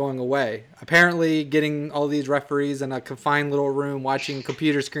 potentially VAR going away. Apparently, getting all these referees in a confined little room watching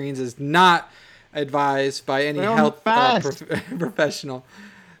computer screens is not advised by any health professional.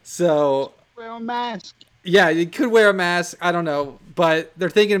 So, wear a mask. Yeah, you could wear a mask. I don't know. But they're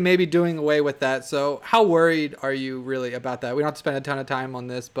thinking of maybe doing away with that. So how worried are you really about that? We don't have to spend a ton of time on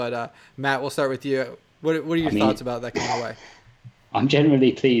this, but Matt, we'll start with you. What are your thoughts about that going away? I'm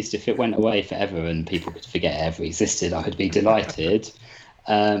generally pleased if it went away forever and people could forget it ever existed. I would be delighted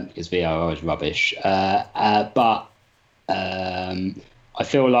because VAR is rubbish. But I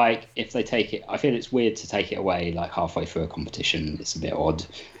feel like if they take it, I feel it's weird to take it away like halfway through a competition. It's a bit odd.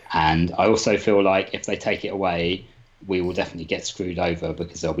 And I also feel like if they take it away, we will definitely get screwed over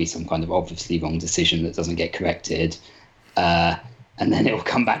because there'll be some kind of obviously wrong decision that doesn't get corrected. And then it will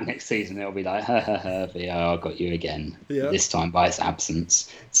come back next season. It'll be like, VAR got you again, this time by its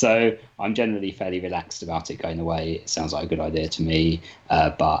absence. So I'm generally fairly relaxed about it going away. It sounds like a good idea to me.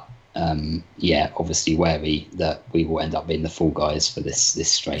 But obviously wary that we will end up being the fall guys for this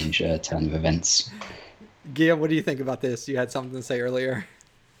strange turn of events. Guillaume, what do you think about this? You had something to say earlier.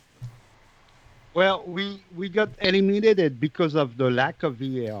 Well, we got eliminated because of the lack of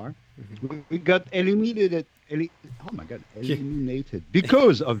VAR. We got eliminated. Eliminated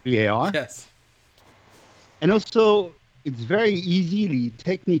because of VAR. Yes. And also, it's very easily,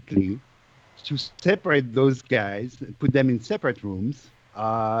 technically, to separate those guys, put them in separate rooms,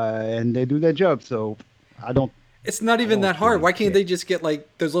 and they do their job. So I don't. It's not even that hard. Why can't they just get like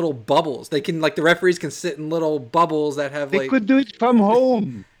those little bubbles? They can the referees can sit in little bubbles that have They could do it from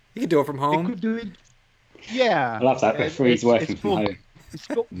home. You can do it from home. They could do it. Yeah. I love that. Referees working from home.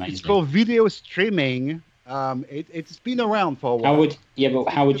 It's called video streaming. It's been around for a while.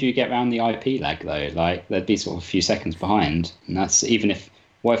 How would you get around the IP lag though? Like there'd be sort of a few seconds behind, and that's even if.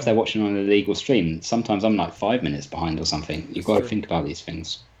 What if they're watching on an illegal stream? Sometimes I'm like 5 minutes behind or something. You've got to think about these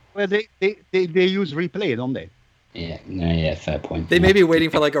things. Well, they use replay, don't they? Yeah, fair point. They may be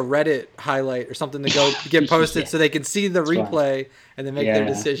waiting for like a Reddit highlight or something to go get posted so they can see the replay right. and then make their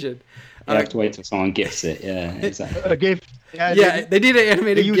decision. You have to wait till someone gifts it. Yeah, exactly. A GIF. They need an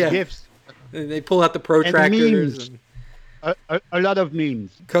animated GIF. GIFs. And they pull out the protractors. And a lot of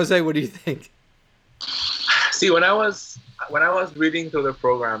memes. Jose, what do you think? See, when I was reading through the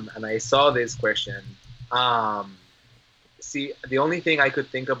program and I saw this question, the only thing I could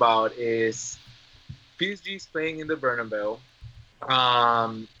think about is PSG is playing in the Bernabeu.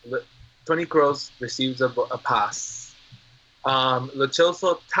 Toni Kroos receives a pass. Lo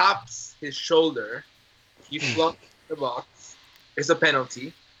Celso taps his shoulder. He flops the box. It's a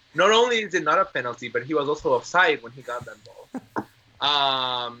penalty. Not only is it not a penalty, but he was also offside when he got that ball.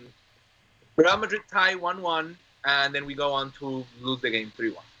 Real Madrid tie 1-1, and then we go on to lose the game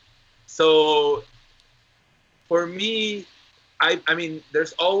 3-1. So, for me, I mean,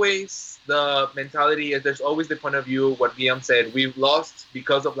 there's always the mentality, there's always the point of view, what Guillaume said, we've lost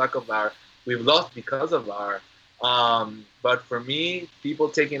because of lack of VAR. We've lost because of VAR. But for me, people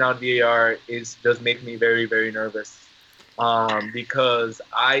taking out VAR does make me very, very nervous. Because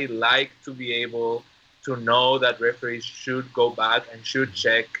I like to be able to know that referees should go back and should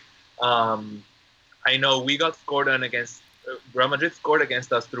check. I know we got scored on against Real Madrid scored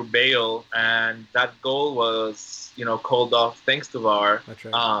against us through Bale, and that goal was called off thanks to VAR. That's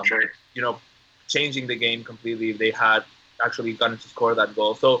right. Changing the game completely if they had actually gotten to score that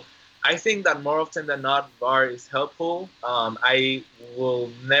goal. So I think that more often than not, VAR is helpful. I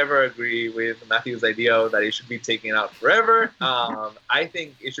will never agree with Matthew's idea that it should be taken out forever. I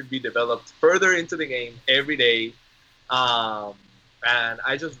think it should be developed further into the game every day. And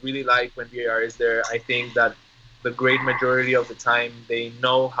I just really like when VAR is there. I think that the great majority of the time they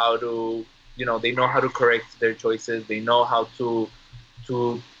know how to, correct their choices. They know how to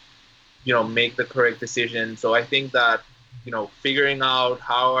make the correct decision. So I think that, figuring out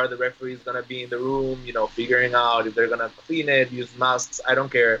how are the referees going to be in the room, figuring out if they're going to clean it, use masks, I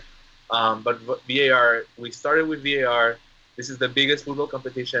don't care. But VAR, we started with VAR. This is the biggest football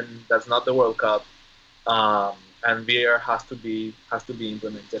competition. That's not the World Cup. And VAR has to be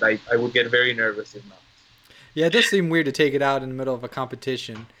implemented. I would get very nervous if not. Yeah, it does seem weird to take it out in the middle of a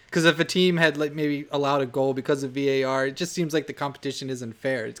competition. Because if a team had maybe allowed a goal because of VAR, it just seems like the competition isn't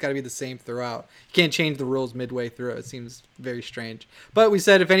fair. It's got to be the same throughout. You can't change the rules midway through. It seems very strange. But we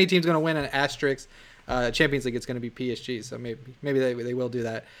said if any team's going to win an asterisk Champions League, it's going to be PSG. So maybe they will do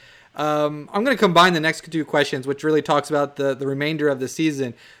that. I'm going to combine the next two questions, which really talks about the remainder of the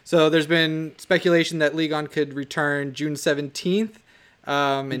season. So there's been speculation that Ligue 1 could return June 17th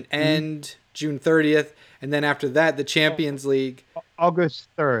and end June 30th. And then after that, the Champions League. August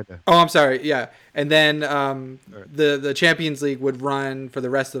 3rd. Oh, I'm sorry. Yeah. And then the Champions League would run for the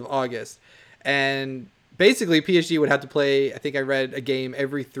rest of August. And basically, PSG would have to play, I think I read, a game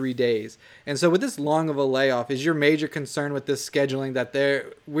every 3 days. And so with this long of a layoff, is your major concern with this scheduling that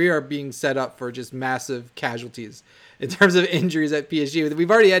we are being set up for just massive casualties in terms of injuries at PSG?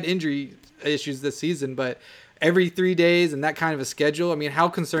 We've already had injury issues this season, but every 3 days and that kind of a schedule, I mean, how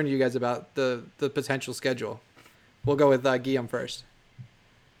concerned are you guys about the potential schedule? We'll go with Guillaume first.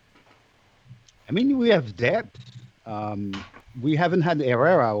 I mean, we have depth. We haven't had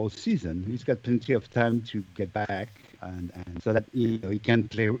Herrera all season. He's got plenty of time to get back, and so that he can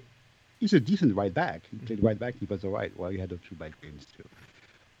play. He's a decent right back. He played right back. He was all right. Well, he had a few bad games too.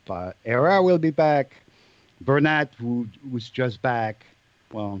 But Herrera will be back. Bernat, who's just back.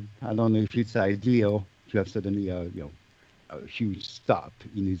 Well, I don't know if it's ideal to have suddenly a huge stop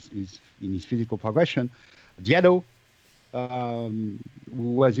in his physical progression. Diallo, who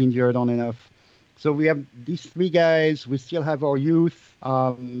was injured on and off. So we have these three guys. We still have our youth.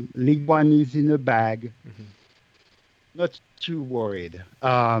 League One is in the bag. Not too worried.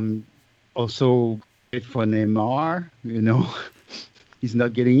 Also, good for Neymar. He's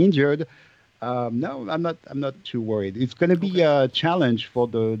not getting injured. No, I'm not too worried. It's going to be a challenge for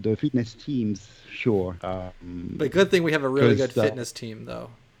the fitness teams, sure. But good thing we have a really good fitness team, though.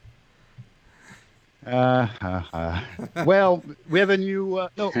 Well, we have a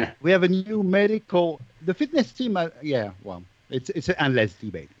new medical. The fitness team. Well, it's an endless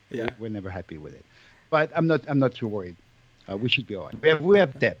debate. Yeah, we're never happy with it, but I'm not too worried. We should be all right. We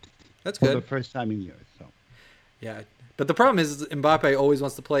have depth. That's for good. the first time in years. So. Yeah, but the problem is Mbappe always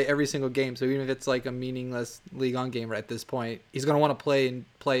wants to play every single game. So even if it's like a meaningless Ligue 1 game right at this point, he's going to want to play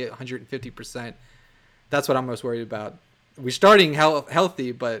 150%. That's what I'm most worried about. We're starting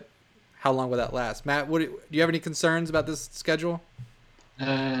healthy, but how long will that last? Matt, do you have any concerns about this schedule?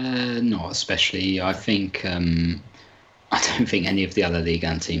 Not especially. I think I don't think any of the other Ligue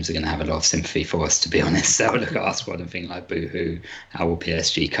 1 teams are going to have a lot of sympathy for us, to be honest. They'll look at our squad and think like, boo-hoo, how will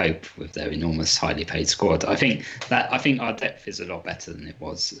PSG cope with their enormous, highly paid squad? I think our depth is a lot better than it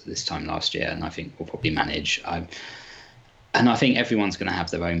was this time last year, and I think we'll probably manage. And I think everyone's going to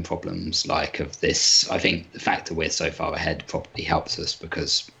have their own problems of this. I think the fact that we're so far ahead probably helps us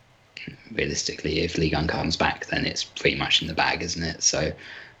because realistically, if Ligue 1 comes back, then it's pretty much in the bag, isn't it? So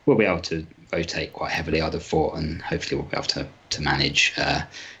we'll be able to rotate quite heavily, I'd have thought, and hopefully we'll be able to manage.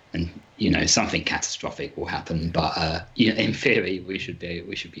 And something catastrophic will happen, but in theory, we should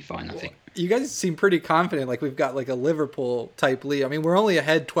be fine. I think. You guys seem pretty confident. Like we've got like a Liverpool type lead. I mean, we're only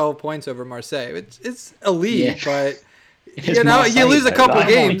ahead 12 points over Marseille. It's a lead, but you lose a couple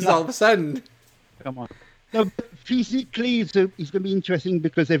games all of a sudden. Come on. No, physically, it's going to be interesting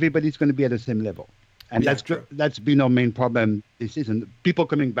because everybody's going to be at the same level. And that's been our main problem this season. People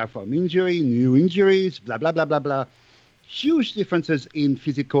coming back from injury, new injuries, blah, blah, blah, blah, blah. Huge differences in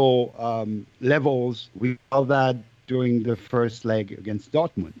physical levels. We saw that during the first leg against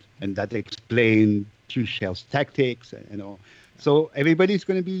Dortmund. And that explained Tuchel's tactics and all. So everybody's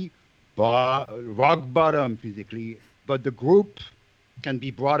going to be rock bottom physically. But the group can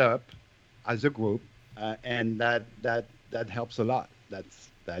be brought up as a group. And that helps a lot.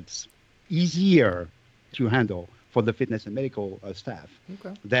 That's easier to handle for the fitness and medical staff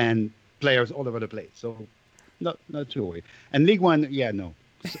than players all over the place. So not too worried. And Ligue 1, no.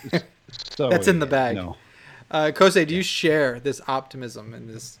 That's in the bag. No. Kosei, do you share this optimism and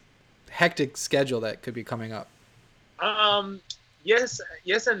this hectic schedule that could be coming up? Yes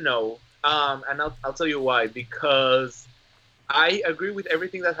and no. And I'll tell you why. Because I agree with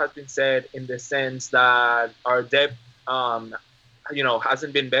everything that has been said in the sense that our depth,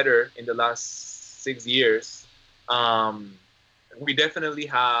 hasn't been better in the last 6 years. We definitely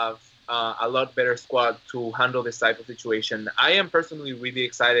have a lot better squad to handle this type of situation. I am personally really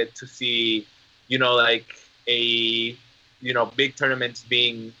excited to see, big tournaments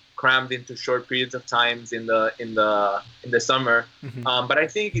being crammed into short periods of times in the summer. Mm-hmm. But I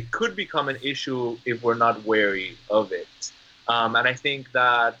think it could become an issue if we're not wary of it. And I think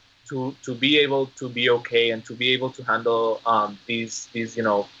that to be able to be okay and to be able to handle these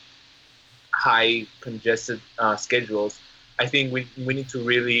high congested schedules, I think we need to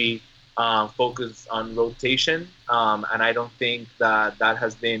really focus on rotation. And I don't think that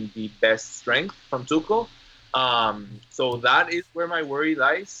has been the best strength from Tuchel. So that is where my worry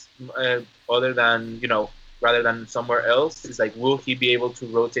lies, rather than somewhere else. It's like, will he be able to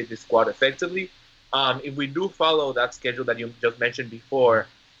rotate the squad effectively? If we do follow that schedule that you just mentioned before,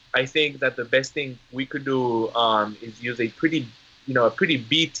 I think that the best thing we could do is use a pretty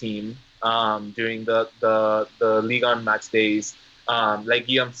B team during the Ligue 1 match days. Like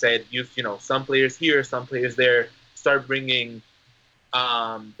Guillaume said, use some players here, some players there. Start bringing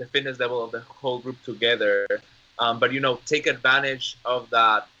the fitness level of the whole group together. But take advantage of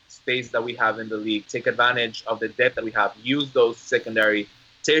that space that we have in the league. Take advantage of the depth that we have. Use those secondary,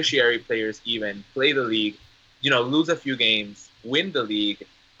 tertiary players even. Play the league. Lose a few games, win the league.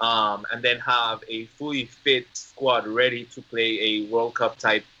 And then have a fully fit squad ready to play a World Cup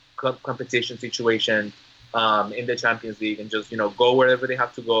type competition situation in the Champions League, and just go wherever they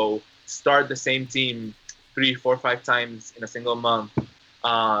have to go. Start the same team 3, 4, 5 times in a single month,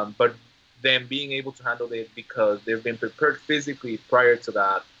 but then being able to handle it because they've been prepared physically prior to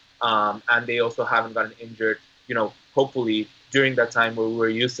that, and they also haven't gotten injured. Hopefully during that time where we were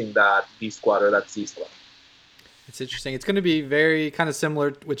using that B squad or that C squad. It's interesting. It's going to be very kind of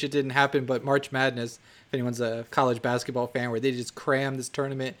similar, which it didn't happen, but March Madness, if anyone's a college basketball fan, where they just cram this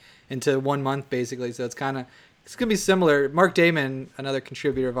tournament into 1 month, basically. So it's kind of it's gonna be similar. Mark Damon, another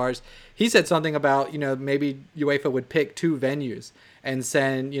contributor of ours, he said something about maybe UEFA would pick 2 venues and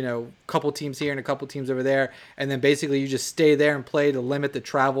send a couple teams here and a couple teams over there, and then basically you just stay there and play to limit the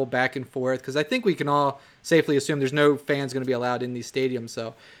travel back and forth. Because I think we can all safely assume there's no fans going to be allowed in these stadiums.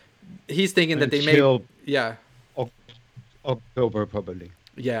 So he's thinking that they may, October probably.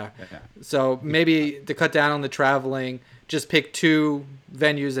 Yeah. So maybe to cut down on the traveling, just pick 2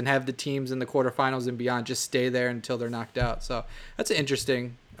 venues and have the teams in the quarterfinals and beyond just stay there until they're knocked out. So that's an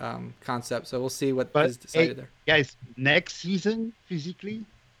interesting concept. So we'll see what is decided there. Guys, next season, physically,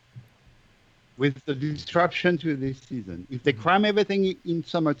 with the disruption to this season, if they cram everything in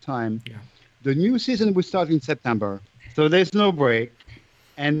summertime, the new season will start in September. So there's no break.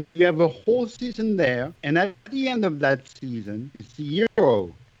 And you have a whole season there. And at the end of that season, it's the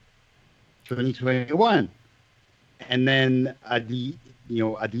Euro 2021. And then at the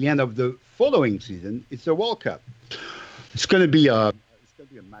end of the following season, it's the World Cup. It's going to be a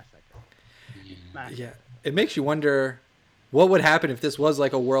massacre. Yeah, it makes you wonder what would happen if this was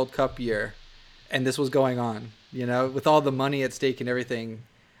like a World Cup year and this was going on, with all the money at stake and everything.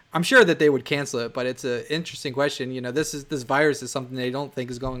 I'm sure that they would cancel it, but it's an interesting question. This virus is something they don't think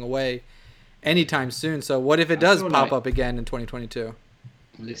is going away anytime soon. So what if it does pop up again in 2022?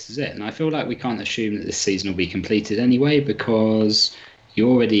 Well, this is it. And I feel like we can't assume that this season will be completed anyway, because you're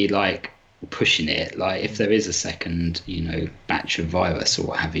already pushing it. Like if there is a second, batch of virus or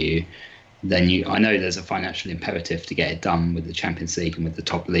what have you, then I know there's a financial imperative to get it done with the Champions League and with the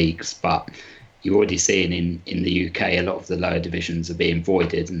top leagues, but you're already seeing in the UK a lot of the lower divisions are being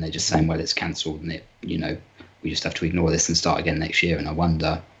voided, and they're just saying, well, it's cancelled, and we just have to ignore this and start again next year. And I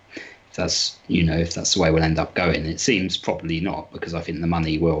wonder if that's the way we'll end up going. It seems probably not, because I think the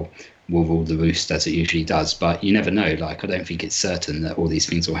money will rule the roost as it usually does. But you never know. I don't think it's certain that all these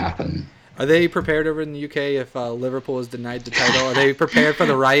things will happen. Are they prepared over in the UK if Liverpool is denied the title? Are they prepared for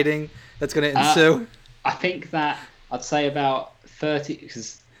the rioting that's going to ensue? I think that I'd say about 30,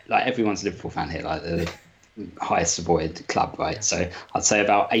 because everyone's a Liverpool fan here, the highest supported club, right? So I'd say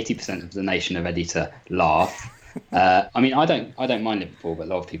about 80% of the nation are ready to laugh. I don't mind Liverpool, but a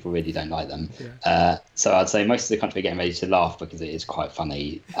lot of people really don't like them. So I'd say most of the country are getting ready to laugh because it is quite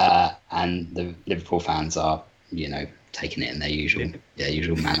funny, and the Liverpool fans are, taking it in their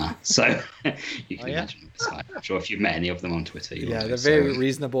usual manner. So you can imagine what it's like. I'm sure if you've met any of them on Twitter, they're very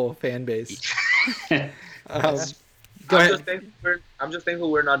reasonable fan base. Go ahead. I'm just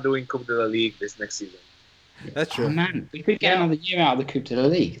thankful we're not doing Coupe de la Ligue this next season. That's true. Oh man, we could get another year out of the Coupe de la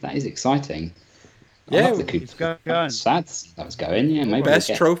Ligue. That is exciting. Yeah, it's going. Sad that was going. Yeah, maybe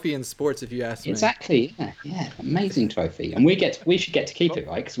best trophy in sports, if you ask me. Exactly. Yeah, amazing trophy, and we should get to keep it,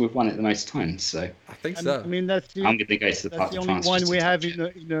 right? Because we've won it the most times. So I think so. I'm going to go to the Parc de France. That's the only one we have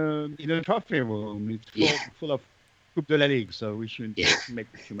in a trophy room. It's full of Coupe de la Ligue, so we shouldn't make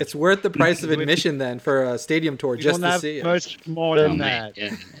too much. It's worth the price of admission then for a stadium tour just to see it. Much more than that.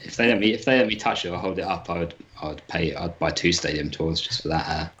 Yeah. If they let me touch it or hold it up, I'd buy 2 stadium tours just for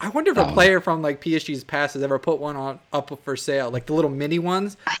that. I wonder if a player from PSG's past has ever put one up for sale, the little mini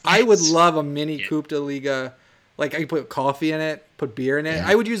ones. I would love a mini Coupe de Liga. I could put coffee in it, put beer in it.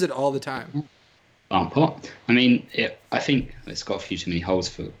 I would use it all the time. Pot. I think it's got a few too many holes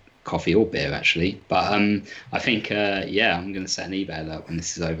for coffee or beer actually, but I think I'm going to set an eBay alert when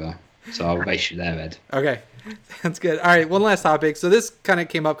this is over, so I'll race you there, Ed. Okay, that's good. All right, one last topic. So this kind of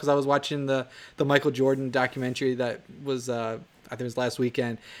came up because I was watching the Michael Jordan documentary that was I think it was last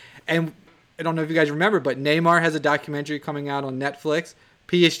weekend, and I don't know if you guys remember, but Neymar has a documentary coming out on Netflix.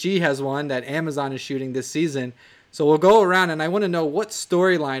 PSG has one that Amazon is shooting this season. So we'll go around, and I want to know what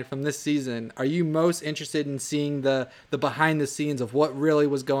storyline from this season are you most interested in seeing the behind the scenes of what really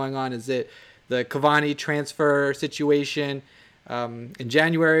was going on? Is it the Cavani transfer situation in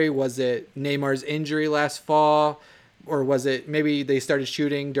January? Was it Neymar's injury last fall? Or was it maybe they started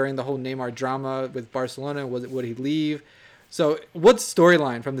shooting during the whole Neymar drama with Barcelona? Would he leave? So what's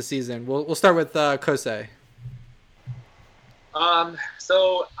storyline from the season? We'll start with Kosei.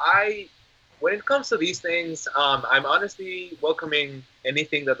 When it comes to these things, I'm honestly welcoming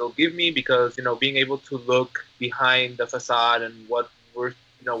anything that they'll give me, because being able to look behind the facade and what we're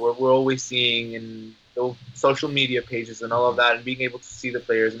always seeing in the social media pages and all of that, and being able to see the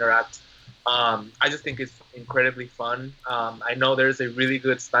players interact, I just think it's incredibly fun. I know there's a really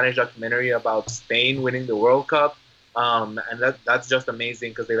good Spanish documentary about Spain winning the World Cup, and that's just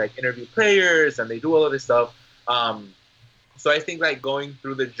amazing because they interview players and they do all of this stuff. So I think going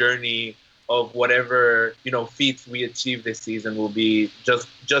through the journey of whatever feats we achieve this season will be just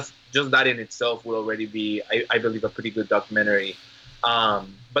that in itself will already be, I believe, a pretty good documentary.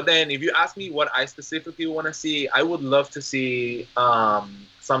 But then if you ask me what I specifically want to see, I would love to see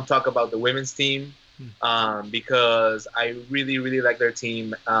some talk about the women's team, because I really, really like their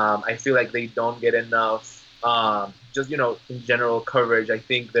team. I feel like they don't get enough, just, you know, in general coverage. I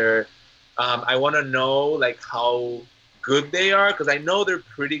think they're, I want to know like how good they are, because I know they're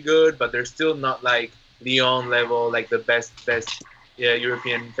pretty good, but they're still not like Lyon level, like the best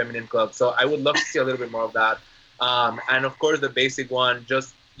European feminine club. So I would love to see a little bit more of that. And of course, the basic one,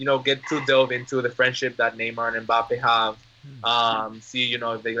 just, you know, get to delve into the friendship that Neymar and Mbappe have. See, you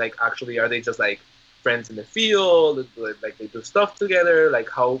know, if they like actually, are they just like friends in the field? Like they do stuff together? Like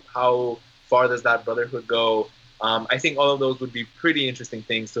how far does that brotherhood go? I think all of those would be pretty interesting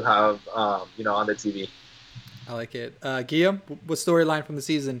things to have, you know, on the TV. I like it. Guillaume, what storyline from the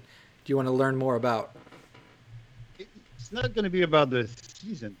season do you want to learn more about? It's not going to be about the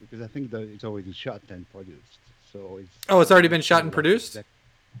season, because I think that it's already shot and produced. So it's already been shot and produced?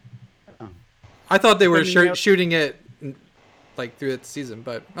 I thought they were shooting it like through the season,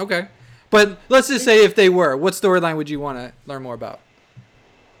 but okay. But let's just say if they were, what storyline would you want to learn more about?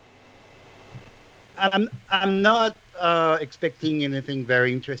 I'm not expecting anything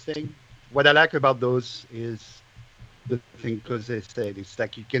very interesting. What I like about those is the thing, because they said it's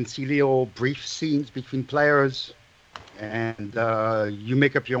like you can see little brief scenes between players, and you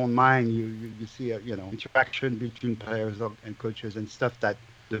make up your own mind. You see interaction between players and coaches and stuff that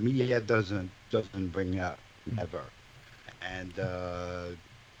the media doesn't bring up ever. And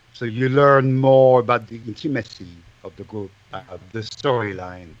so you learn more about the intimacy of the group, the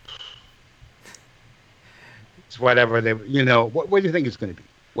storyline. It's whatever they, what do you think it's going to be?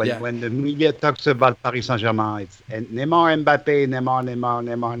 When the media talks about Paris Saint-Germain, it's Neymar, Mbappe,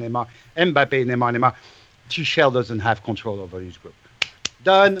 Neymar, Mbappe, Neymar. Tuchel doesn't have control over his group.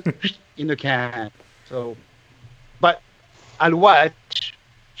 Done in the can. So, but I'll watch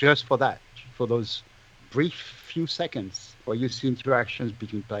just for that, for those brief few seconds where you see interactions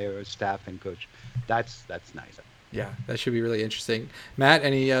between players, staff, and coach. That's nice. Yeah, that should be really interesting. Matt,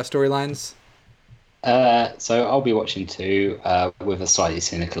 any storylines? So I'll be watching too, with a slightly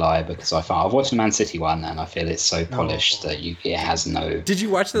cynical eye, because I've watched the Man City one and I feel it's so polished that it has no. Did you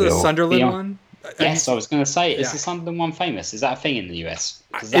watch the Sunderland one? Yes, I was going to say, is the Sunderland one famous? Is that a thing in the US?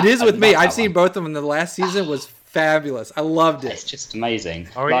 It is with me. I've seen both of them, and the last season was fabulous. I loved it. It's just amazing.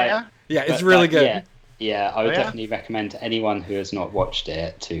 Oh, yeah? Yeah, it's really good. Yeah, I would definitely recommend to anyone who has not watched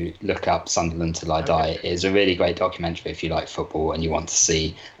it to look up Sunderland Till I Die. It is a really great documentary if you like football and you want to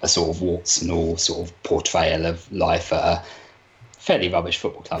see a sort of warts and all sort of portrayal of life at a fairly rubbish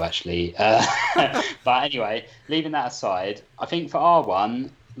football club, actually. But anyway, leaving that aside, I think for our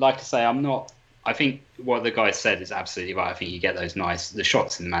one, like I say, I think what the guy said is absolutely right. I think you get those the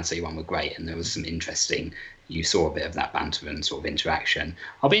shots in the Man City one were great, and there was some interesting, you saw a bit of that banter and sort of interaction.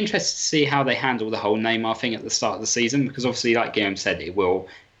 I'll be interested to see how they handle the whole Neymar thing at the start of the season, because obviously, like Guillaume said,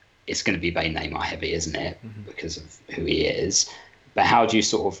 it's going to be very Neymar heavy, isn't it? Mm-hmm. Because of who he is. But how do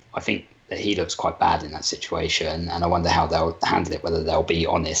you I think that he looks quite bad in that situation, and I wonder how they'll handle it, whether they'll be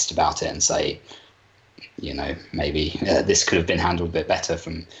honest about it and say, maybe this could have been handled a bit better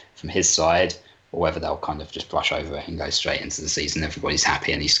from his side, or whether they'll kind of just brush over it and go straight into the season. Everybody's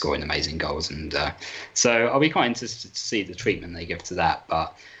happy and he's scoring amazing goals. And so I'll be quite interested to see the treatment they give to that.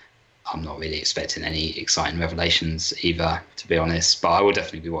 But I'm not really expecting any exciting revelations either, to be honest. But I will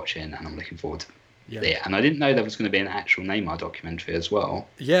definitely be watching, and I'm looking forward to it. And I didn't know there was going to be an actual Neymar documentary as well.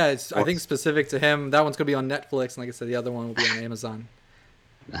 Yeah, I think specific to him. That one's going to be on Netflix. And like I said, the other one will be on Amazon.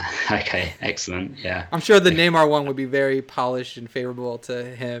 Okay, excellent. Yeah, I'm sure the Neymar one would be very polished and favorable to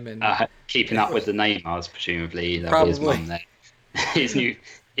him, and keeping up with the Neymars, presumably. That'll be his mum there. his new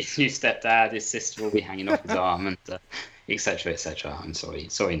stepdad, his sister will be hanging off his arm, and etc. etc. I'm sorry,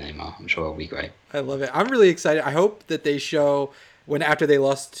 Neymar. I'm sure it'll be great. I love it. I'm really excited. I hope that they show after they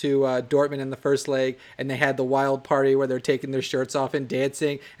lost to Dortmund in the first leg, and they had the wild party where they're taking their shirts off and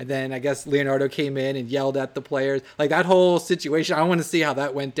dancing, and then I guess Leonardo came in and yelled at the players. Like, that whole situation, I want to see how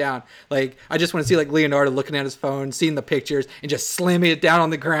that went down. Like, I just want to see like Leonardo looking at his phone, seeing the pictures, and just slamming it down on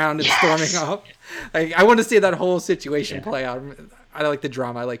the ground and storming off. Like, I want to see that whole situation play out. I like the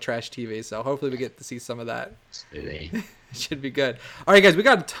drama. I like trash TV, so hopefully we get to see some of that. Absolutely. It should be good. All right, guys, we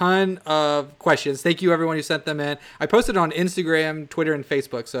got a ton of questions. Thank you, everyone who sent them in. I posted on Instagram, Twitter, and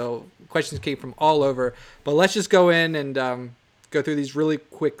Facebook, so questions came from all over. But let's just go in and go through these really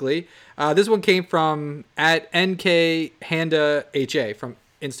quickly. This one came from @NKHandaHA from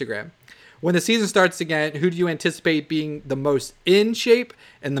Instagram. When the season starts again, who do you anticipate being the most in shape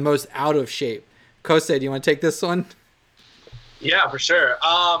and the most out of shape? Kose, do you want to take this one? Yeah, for sure.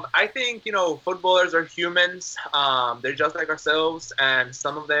 I think, footballers are humans. They're just like ourselves, and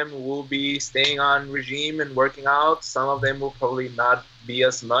some of them will be staying on regime and working out. Some of them will probably not be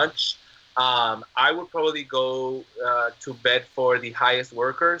as much. I would probably go to bet for the highest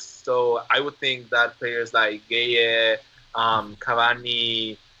workers. So I would think that players like Gueye,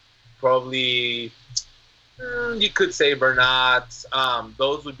 Cavani, probably you could say Bernat.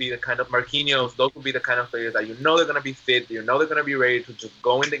 Those would be the kind of Marquinhos. Those would be the kind of players that they're going to be fit. They're going to be ready to just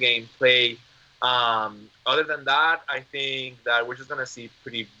go in the game, play. Other than that, I think that we're just going to see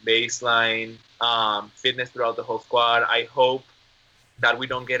pretty baseline fitness throughout the whole squad. I hope that we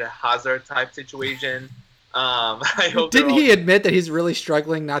don't get a Hazard type situation. I hope. Didn't he admit that he's really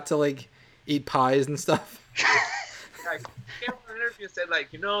struggling not to eat pies and stuff? I can't remember if you said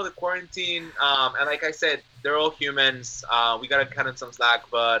the quarantine, and like I said, they're all humans. We gotta cut in some slack,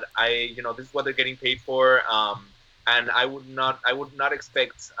 but this is what they're getting paid for. And I would not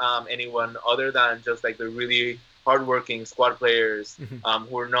expect anyone other than just the really hardworking squad players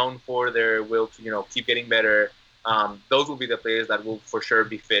who are known for their will to keep getting better. Those will be the players that will for sure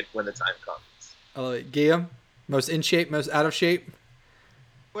be fit when the time comes. I love it. Guillaume, most in shape, most out of shape?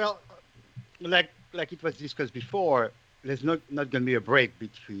 Well, like it was discussed before, there's not going to be a break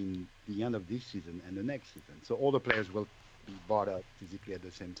between the end of this season and the next season. So all the players will be bought out physically at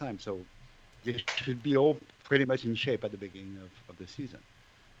the same time. So they should be all pretty much in shape at the beginning of the season.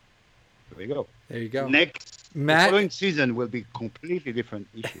 There we go. There you go. Next, Matt? the following season will be completely different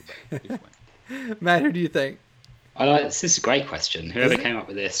issue. But this one. Matt, who do you think? This is a great question. Whoever came up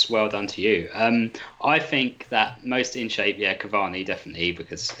with this, well done to you. I think that most in shape, Cavani definitely,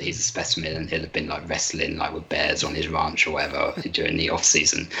 because he's a specimen and he'll have been wrestling with bears on his ranch or whatever during the off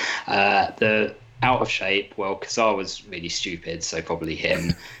season. The out of shape, well, Kazar was really stupid, so probably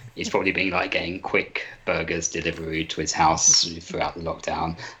him. He's probably been getting quick burgers delivered to his house throughout the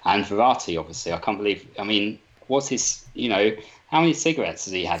lockdown. And Verratti, obviously, I can't believe. I mean, what's his? How many cigarettes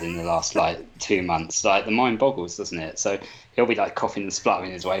has he had in the last 2 months? The mind boggles, doesn't it? So he'll be coughing and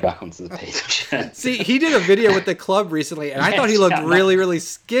spluttering his way back onto the pitch. See, he did a video with the club recently, and I thought he looked really, really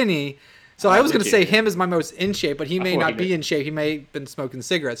skinny. So I was going to say him is my most in shape, but he may not be in shape. He may have been smoking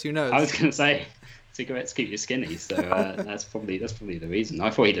cigarettes. Who knows? I was going to say cigarettes keep you skinny, so that's probably the reason. I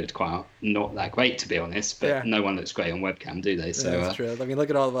thought he looked quite not that great, to be honest, but no one looks great on webcam, do they? So that's true. I mean, look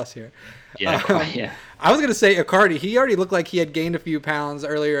at all of us here. Yeah, quite, yeah. I was going to say Icardi. He already looked like he had gained a few pounds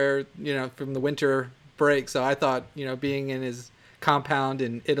earlier, from the winter break. So I thought, being in his compound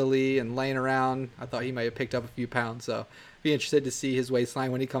in Italy and laying around, I thought he might have picked up a few pounds. So be interested to see his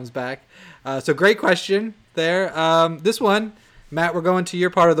waistline when he comes back. So great question there. This one, Matt, we're going to your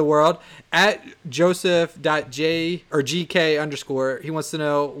part of the world. At Joseph.J or GK_, he wants to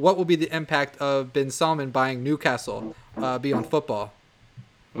know what will be the impact of Ben Salman buying Newcastle beyond football.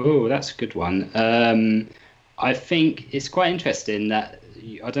 Oh, that's a good one. I think it's quite interesting that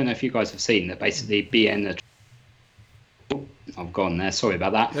I don't know if you guys have seen that basically BN. I've gone there. Sorry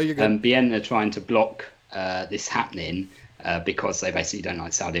about that. No, you're good. BN are trying to block this happening because they basically don't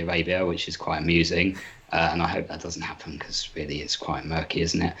like Saudi Arabia, which is quite amusing. And I hope that doesn't happen because really it's quite murky,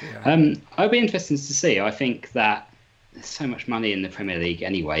 isn't it? Yeah. It'll be interesting to see. I think that there's so much money in the Premier League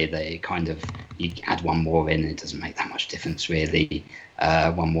anyway that it kind of, you add one more in, it doesn't make that much difference really.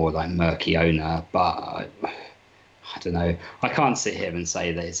 One more murky owner, but I don't know. I can't sit here and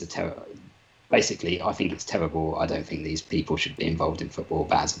say that it's basically, I think it's terrible. I don't think these people should be involved in football,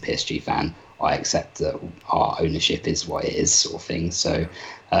 but as a PSG fan, I accept that our ownership is what it is, sort of thing. So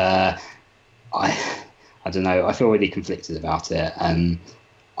I don't know. I feel really conflicted about it, and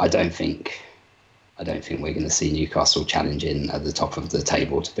I don't think we're going to see Newcastle challenging at the top of the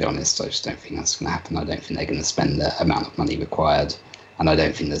table. To be honest, I just don't think that's going to happen. I don't think they're going to spend the amount of money required, and I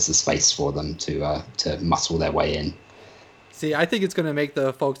don't think there's the space for them to muscle their way in. See, I think it's going to make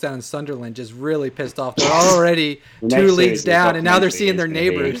the folks down in Sunderland just really pissed off. They're already 2 leagues down, and now they're seeing their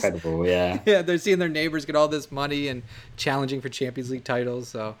neighbors. Incredible, yeah. Yeah, they're seeing their neighbors get all this money and challenging for Champions League titles.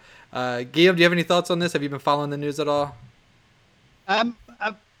 So, Guillaume, do you have any thoughts on this? Have you been following the news at all? I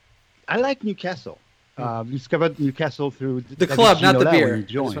like Newcastle. Discovered Newcastle through the club, not the beer.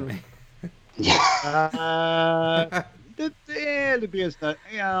 The beer's not.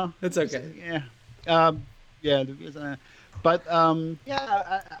 Yeah, it's okay. Yeah, the beer's not. But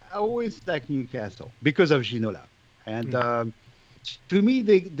I always like Newcastle because of Ginola, and to me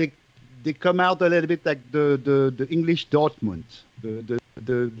they come out a little bit like the English Dortmund. They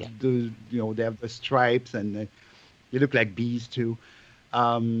have the stripes and they look like bees too.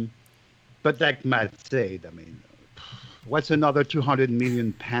 But like Matt said, I mean, what's another 200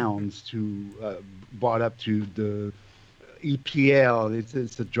 million pounds to brought up to the EPL.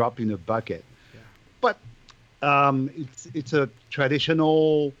 It's a drop in a bucket. But it's a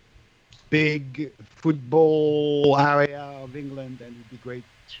traditional big football area of England, and it'd be great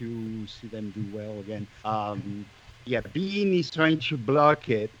to see them do well again. Bein is trying to block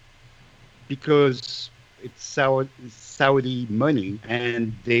it because it's Saudi money,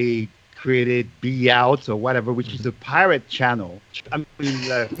 and they created Be Out or whatever, which is a pirate channel. I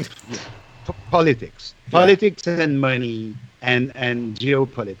mean, politics and money and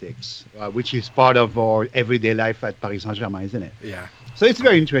geopolitics, which is part of our everyday life at Paris Saint-Germain, isn't it? Yeah. So it's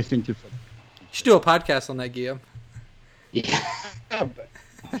very interesting to. You should do a podcast on that, Guillaume. Yeah.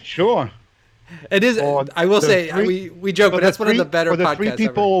 Sure. It is. I will say we joke, but that's one of the better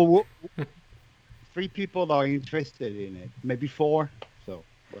podcasts. Three people are interested in it, maybe 4. So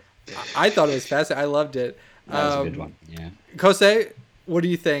I thought it was fascinating. I loved it. That was a good one. Yeah. Kosei, what do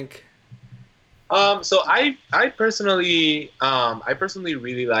you think? So I personally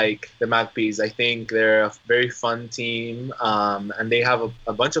really like the Magpies. I think they're a very fun team, and they have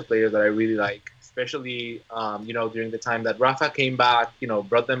a bunch of players that I really like. Especially, during the time that Rafa came back,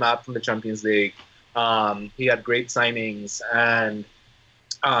 brought them out from the Champions League. He had great signings, and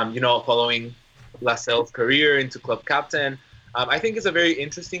following Lascelles' career into club captain, I think it's a very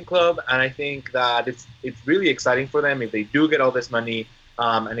interesting club, and I think that it's really exciting for them if they do get all this money,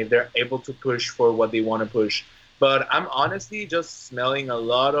 and if they're able to push for what they want to push. But I'm honestly just smelling a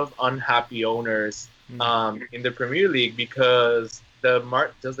lot of unhappy owners in the Premier League because the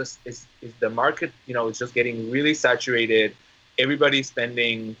market, it's just getting really saturated. Everybody's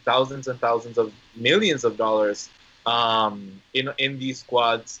spending thousands and thousands of millions of dollars in these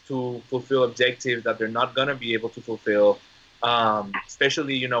squads to fulfill objectives that they're not going to be able to fulfill,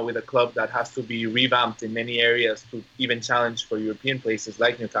 especially, with a club that has to be revamped in many areas to even challenge for European places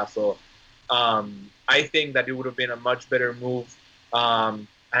like Newcastle. I think that it would have been a much better move. And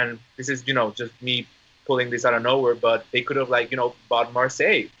this is, just me pulling this out of nowhere, but they could have bought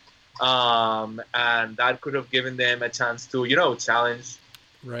Marseille, and that could have given them a chance to challenge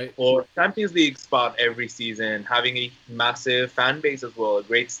for Champions League spot every season, having a massive fan base as well, a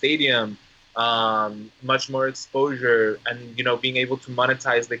great stadium, much more exposure, and being able to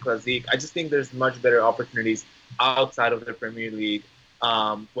monetize the Classique. I just think there's much better opportunities outside of the Premier League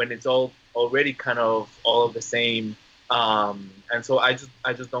when it's already kind of all of the same. And so I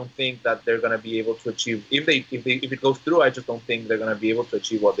just don't think that they're gonna be able to achieve if it goes through. I just don't think they're gonna be able to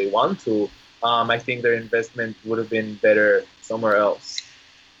achieve what they want to. I think their investment would have been better somewhere else.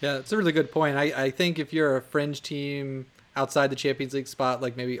 Yeah, it's a really good point. I think if you're a fringe team outside the Champions League spot,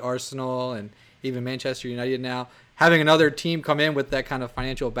 like maybe Arsenal and even Manchester United now, having another team come in with that kind of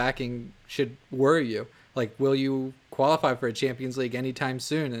financial backing should worry you. Like, will you qualify for a Champions League anytime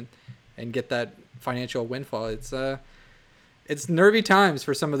soon and get that financial windfall? It's nervy times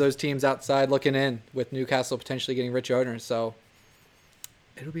for some of those teams outside looking in, with Newcastle potentially getting rich owners. So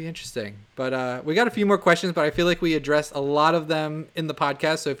it'll be interesting. But we got a few more questions, but I feel like we addressed a lot of them in the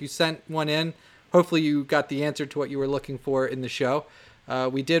podcast. So if you sent one in, hopefully you got the answer to what you were looking for in the show.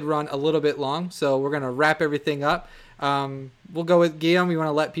 We did run a little bit long, so we're going to wrap everything up. We'll go with Guillaume. You want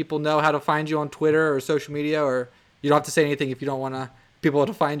to let people know how to find you on Twitter or social media, or you don't have to say anything if you don't want people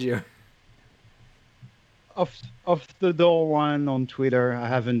to find you. Off the door one on Twitter. I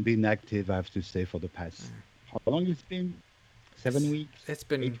haven't been active, I have to say, for the past. How long it's been? 7 weeks? It's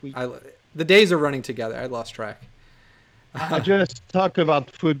been 8 weeks. The days are running together. I lost track. I just talk about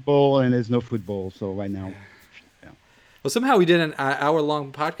football, and there's no football, so right now. Yeah. Well, somehow we did an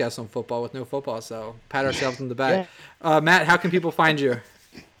hour-long podcast on football with no football, so pat ourselves in the back. Yeah. Matt, how can people find you?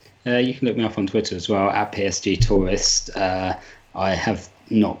 You can look me up on Twitter as well, at PSG Tourist. I have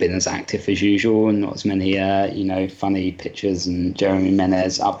not been as active as usual, and not as many, funny pictures and Jeremy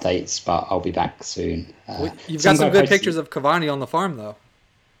Menez updates, but I'll be back soon. You've got some good pictures of Cavani on the farm, though.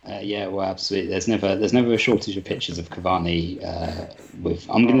 Yeah, well, absolutely. There's never a shortage of pictures of Cavani.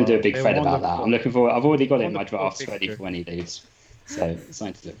 I'm going to do a big thread about that. I'm looking forward. I've already got it in my drafts ready for when he leaves, so it's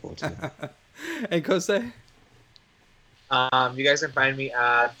something to look forward to. And Kosei? You guys can find me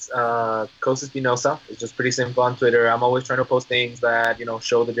at Kosei Espinosa. It's just pretty simple on Twitter. I'm always trying to post things that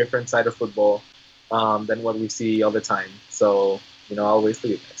show the different side of football than what we see all the time. So I'll wait for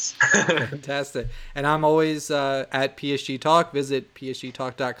you guys. Fantastic. And I'm always at PSG Talk. Visit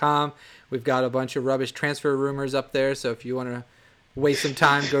psgtalk.com. We've got a bunch of rubbish transfer rumors up there, so if you want to waste some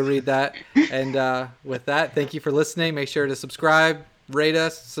time, go read that. And with that, thank you for listening. Make sure to subscribe, rate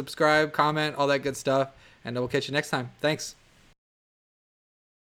us, comment, all that good stuff. And we'll catch you next time. Thanks.